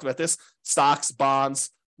in? We talked about this: stocks, bonds,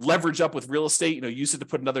 leverage up with real estate, use it to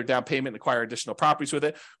put another down payment and acquire additional properties with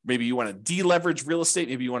it. Maybe you want to deleverage real estate.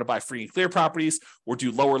 Maybe you want to buy free and clear properties or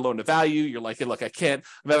do lower loan to value. You're like, hey, look, I'm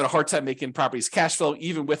having a hard time making properties cash flow,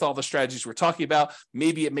 even with all the strategies we're talking about.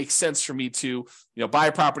 Maybe it makes sense for me to, buy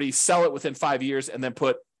a property, sell it within 5 years, and then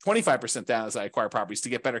put 25% down as I acquire properties to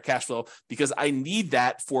get better cash flow, because I need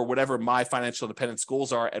that for whatever my financial independence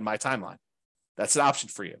goals are and my timeline. That's an option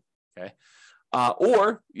for you. Okay.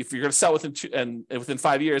 Or if you're going to sell within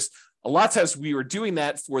 5 years, a lot of times we were doing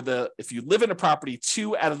that if you live in a property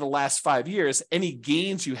 2 out of the last 5 years, any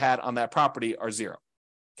gains you had on that property are zero.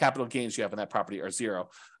 Capital gains you have on that property are zero,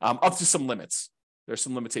 up to some limits. There's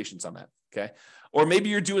some limitations on that, okay? Or maybe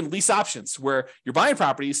you're doing lease options where you're buying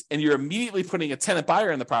properties and you're immediately putting a tenant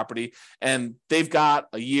buyer in the property and they've got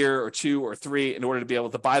a year or 2 or 3 in order to be able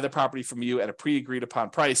to buy the property from you at a pre-agreed upon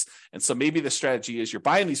price. And so maybe the strategy is you're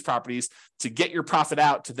buying these properties to get your profit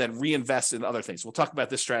out to then reinvest in other things. We'll talk about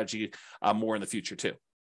this strategy more in the future too.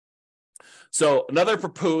 So another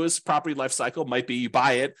proposed property life cycle might be you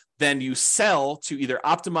buy it, then you sell to either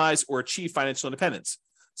optimize or achieve financial independence.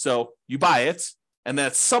 So you buy it, and then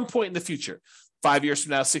at some point in the future, 5 years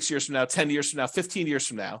from now, 6 years from now, 10 years from now, 15 years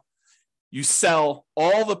from now, you sell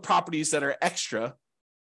all the properties that are extra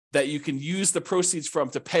that you can use the proceeds from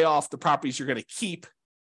to pay off the properties you're going to keep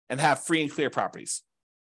and have free and clear properties.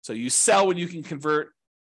 So you sell when you can convert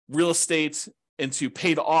real estate into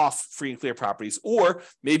paid off free and clear properties. Or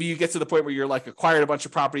maybe you get to the point where you're like acquired a bunch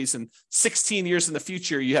of properties and 16 years in the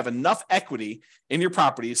future, you have enough equity in your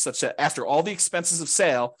properties such that after all the expenses of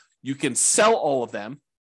sale, you can sell all of them.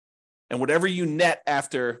 And whatever you net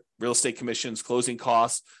after real estate commissions, closing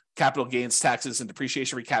costs, capital gains taxes, and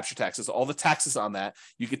depreciation recapture taxes, all the taxes on that,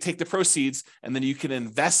 you can take the proceeds and then you can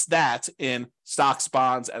invest that in stocks,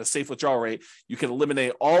 bonds at a safe withdrawal rate. You can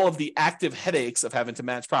eliminate all of the active headaches of having to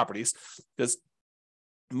manage properties because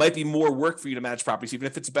it might be more work for you to manage properties, even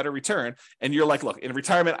if it's a better return. And you're like, look, in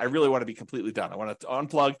retirement, I really want to be completely done. I want to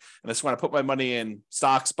unplug and I just want to put my money in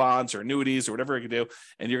stocks, bonds, or annuities or whatever I can do.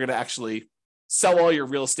 And you're going to actually sell all your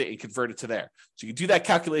real estate and convert it to there. So you can do that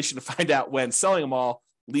calculation to find out when selling them all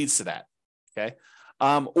leads to that, okay?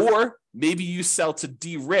 Or maybe you sell to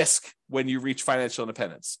de-risk when you reach financial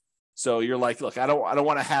independence. So you're like, look, I don't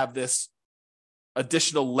want to have this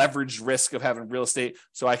additional leverage risk of having real estate,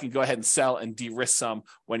 so I can go ahead and sell and de-risk some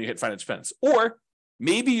when you hit financial independence. Or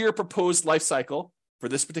maybe your proposed life cycle for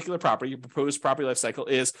this particular property, your proposed property life cycle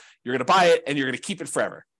is you're going to buy it and you're going to keep it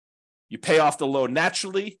forever. You pay off the loan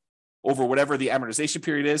naturally over whatever the amortization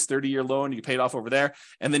period is, 30-year loan, you pay it off over there,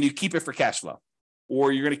 and then you keep it for cash flow.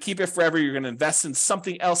 Or you're going to keep it forever, you're going to invest in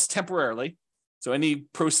something else temporarily. So any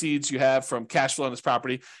proceeds you have from cash flow on this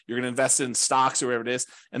property, you're going to invest in stocks or whatever it is.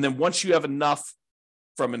 And then once you have enough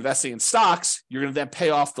from investing in stocks, you're going to then pay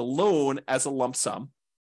off the loan as a lump sum.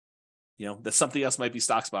 You know, that something else might be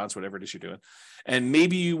stocks, bonds, whatever it is you're doing. And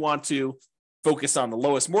maybe you want to focus on the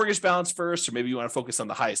lowest mortgage balance first, or maybe you want to focus on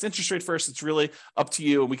the highest interest rate first. It's really up to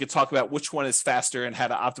you. And we could talk about which one is faster and how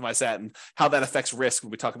to optimize that and how that affects risk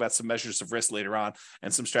when we talk about some measures of risk later on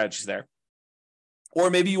and some strategies there.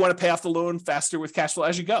 Or maybe you want to pay off the loan faster with cash flow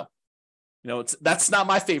as you go. You know, that's not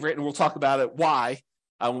my favorite, and we'll talk about it why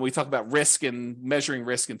when we talk about risk and measuring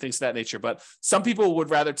risk and things of that nature. But some people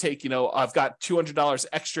would rather take, you know, I've got $200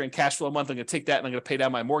 extra in cash flow a month. I'm going to take that and I'm going to pay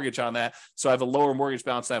down my mortgage on that. So I have a lower mortgage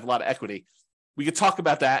balance and I have a lot of equity. We could talk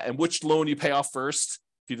about that and which loan you pay off first.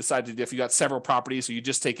 If you decide to, if you got several properties, or you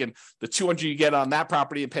just taking the 200 you get on that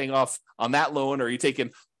property and paying off on that loan, or you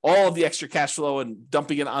taking all of the extra cash flow and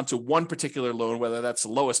dumping it onto one particular loan, whether that's the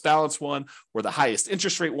lowest balance one or the highest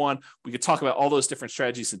interest rate one. We could talk about all those different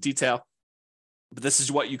strategies in detail. But this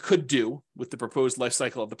is what you could do with the proposed life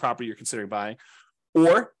cycle of the property you're considering buying.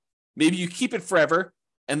 Or maybe you keep it forever,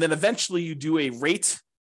 and then eventually you do a rate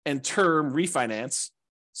and term refinance.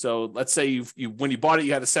 So let's say when you bought it,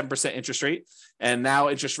 you had a 7% interest rate, and now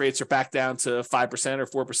interest rates are back down to 5%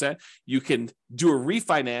 or 4%. You can do a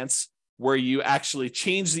refinance where you actually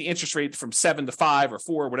change the interest rate from 7 to 5 or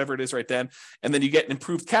 4, whatever it is right then, and then you get an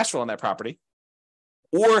improved cash flow on that property.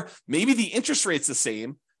 Or maybe the interest rate's the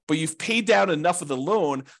same, but you've paid down enough of the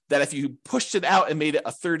loan that if you pushed it out and made it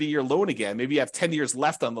a 30-year loan again, maybe you have 10 years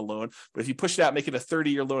left on the loan, but if you push it out, make it a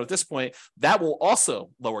 30-year loan at this point, that will also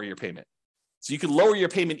lower your payment. So you can lower your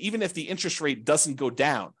payment even if the interest rate doesn't go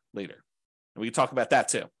down later. And we can talk about that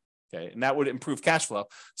too. Okay. And that would improve cash flow.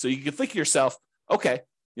 So you can think to yourself, okay,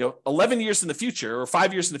 11 years in the future, or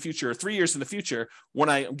 5 years in the future, or 3 years in the future, when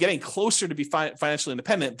I'm getting closer to be financially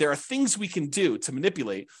independent, there are things we can do to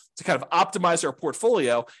manipulate, to kind of optimize our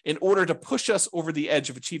portfolio in order to push us over the edge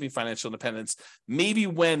of achieving financial independence. Maybe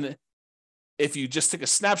if you just took a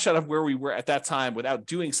snapshot of where we were at that time without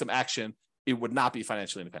doing some action, it would not be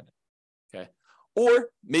financially independent. Okay. Or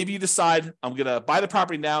maybe you decide, I'm going to buy the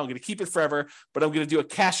property now, I'm going to keep it forever, but I'm going to do a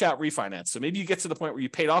cash out refinance. So maybe you get to the point where you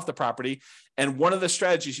paid off the property, and one of the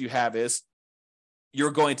strategies you have is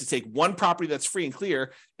you're going to take one property that's free and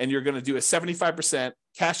clear, and you're going to do a 75%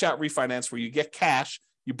 cash out refinance where you get cash,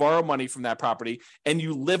 you borrow money from that property, and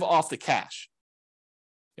you live off the cash.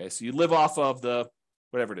 Okay, so you live off of the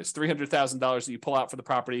whatever it is, $300,000 that you pull out for the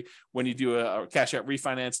property when you do a cash out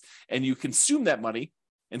refinance, and you consume that money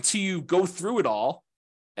until you go through it all,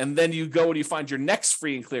 and then you go and you find your next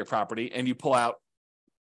free and clear property, and you pull out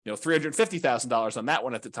 $350,000 on that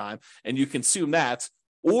one at the time, and you consume that.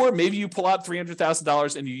 Or maybe you pull out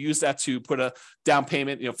 $300,000 and you use that to put a down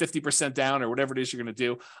payment, 50% down or whatever it is you're going to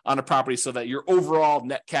do on a property so that your overall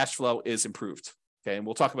net cash flow is improved. Okay. And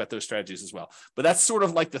we'll talk about those strategies as well. But that's sort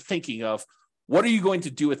of like the thinking of what are you going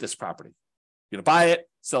to do with this property? You're going to buy it,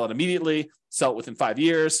 sell it immediately, sell it within 5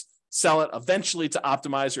 years, sell it eventually to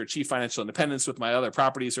optimize or achieve financial independence with my other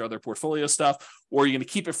properties or other portfolio stuff, or you're going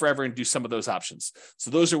to keep it forever and do some of those options.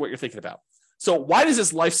 So those are what you're thinking about. So why does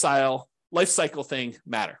this life cycle thing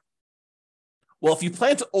matter? Well, if you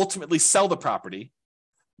plan to ultimately sell the property,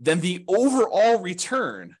 then the overall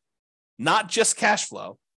return, not just cash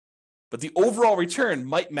flow, but the overall return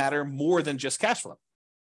might matter more than just cash flow.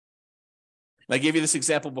 And I gave you this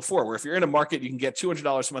example before, where if you're in a market, you can get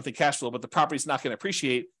 $200 a month in cash flow, but the property's not going to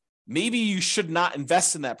appreciate. Maybe you should not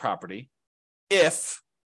invest in that property if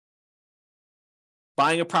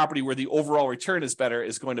buying a property where the overall return is better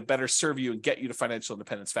is going to better serve you and get you to financial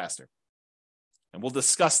independence faster. And we'll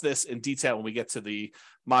discuss this in detail when we get to the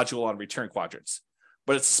module on return quadrants.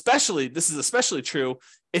 But this is especially true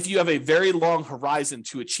if you have a very long horizon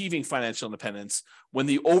to achieving financial independence when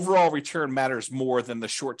the overall return matters more than the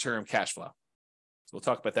short-term cash flow. So we'll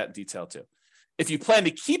talk about that in detail too. If you plan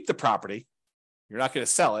to keep the property, you're not going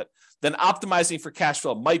to sell it, then optimizing for cash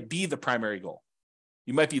flow might be the primary goal.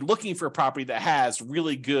 You might be looking for a property that has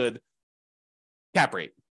really good cap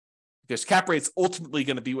rate, because cap rate's ultimately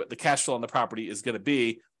going to be what the cash flow on the property is going to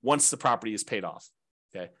be once the property is paid off.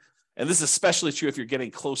 Okay. And this is especially true if you're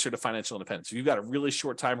getting closer to financial independence. If you've got a really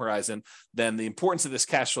short time horizon, then the importance of this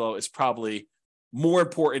cash flow is probably more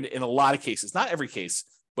important in a lot of cases. Not every case,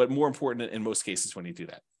 but more important in most cases when you do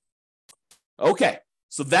that. Okay,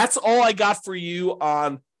 so that's all I got for you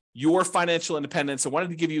on your financial independence. I wanted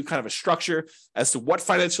to give you kind of a structure as to what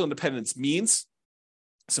financial independence means,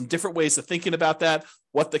 some different ways of thinking about that,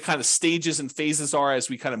 what the kind of stages and phases are as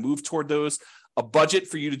we kind of move toward those, a budget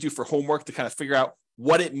for you to do for homework to kind of figure out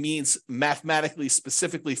what it means mathematically,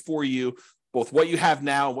 specifically for you, both what you have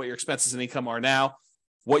now and what your expenses and income are now,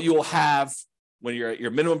 what you will have when you're at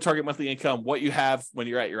your minimum target monthly income, what you have when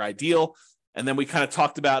you're at your ideal. And then we kind of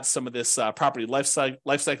talked about some of this property life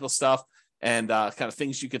cycle stuff and kind of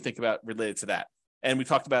things you can think about related to that. And we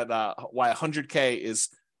talked about why 100K is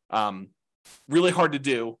really hard to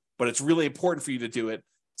do, but it's really important for you to do it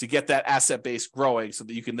to get that asset base growing so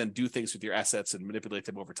that you can then do things with your assets and manipulate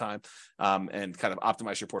them over time and kind of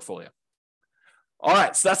optimize your portfolio. All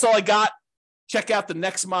right, so that's all I got. Check out the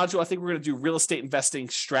next module. I think we're going to do real estate investing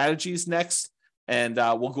strategies next. And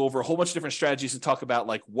we'll go over a whole bunch of different strategies and talk about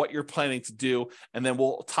like what you're planning to do. And then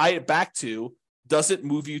we'll tie it back to, does it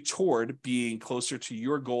move you toward being closer to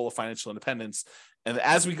your goal of financial independence? And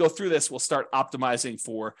as we go through this, we'll start optimizing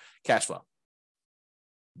for cash flow.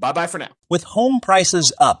 Bye-bye for now. With home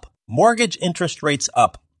prices up, mortgage interest rates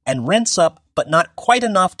up, and rents up, but not quite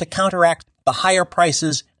enough to counteract the higher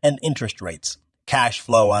prices and interest rates, cash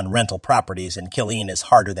flow on rental properties in Killeen is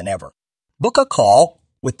harder than ever. Book a call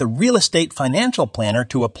with the Real Estate Financial Planner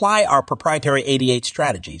to apply our proprietary 88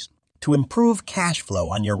 strategies to improve cash flow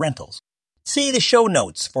on your rentals. See the show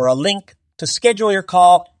notes for a link to schedule your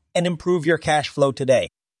call and improve your cash flow today.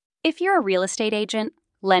 If you're a real estate agent,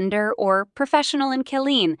 lender, or professional in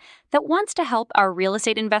Killeen that wants to help our real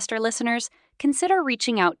estate investor listeners, consider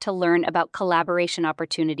reaching out to learn about collaboration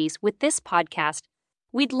opportunities with this podcast.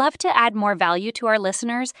 We'd love to add more value to our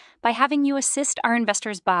listeners by having you assist our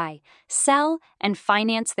investors buy, sell, and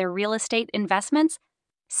finance their real estate investments.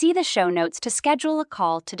 See the show notes to schedule a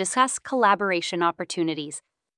call to discuss collaboration opportunities.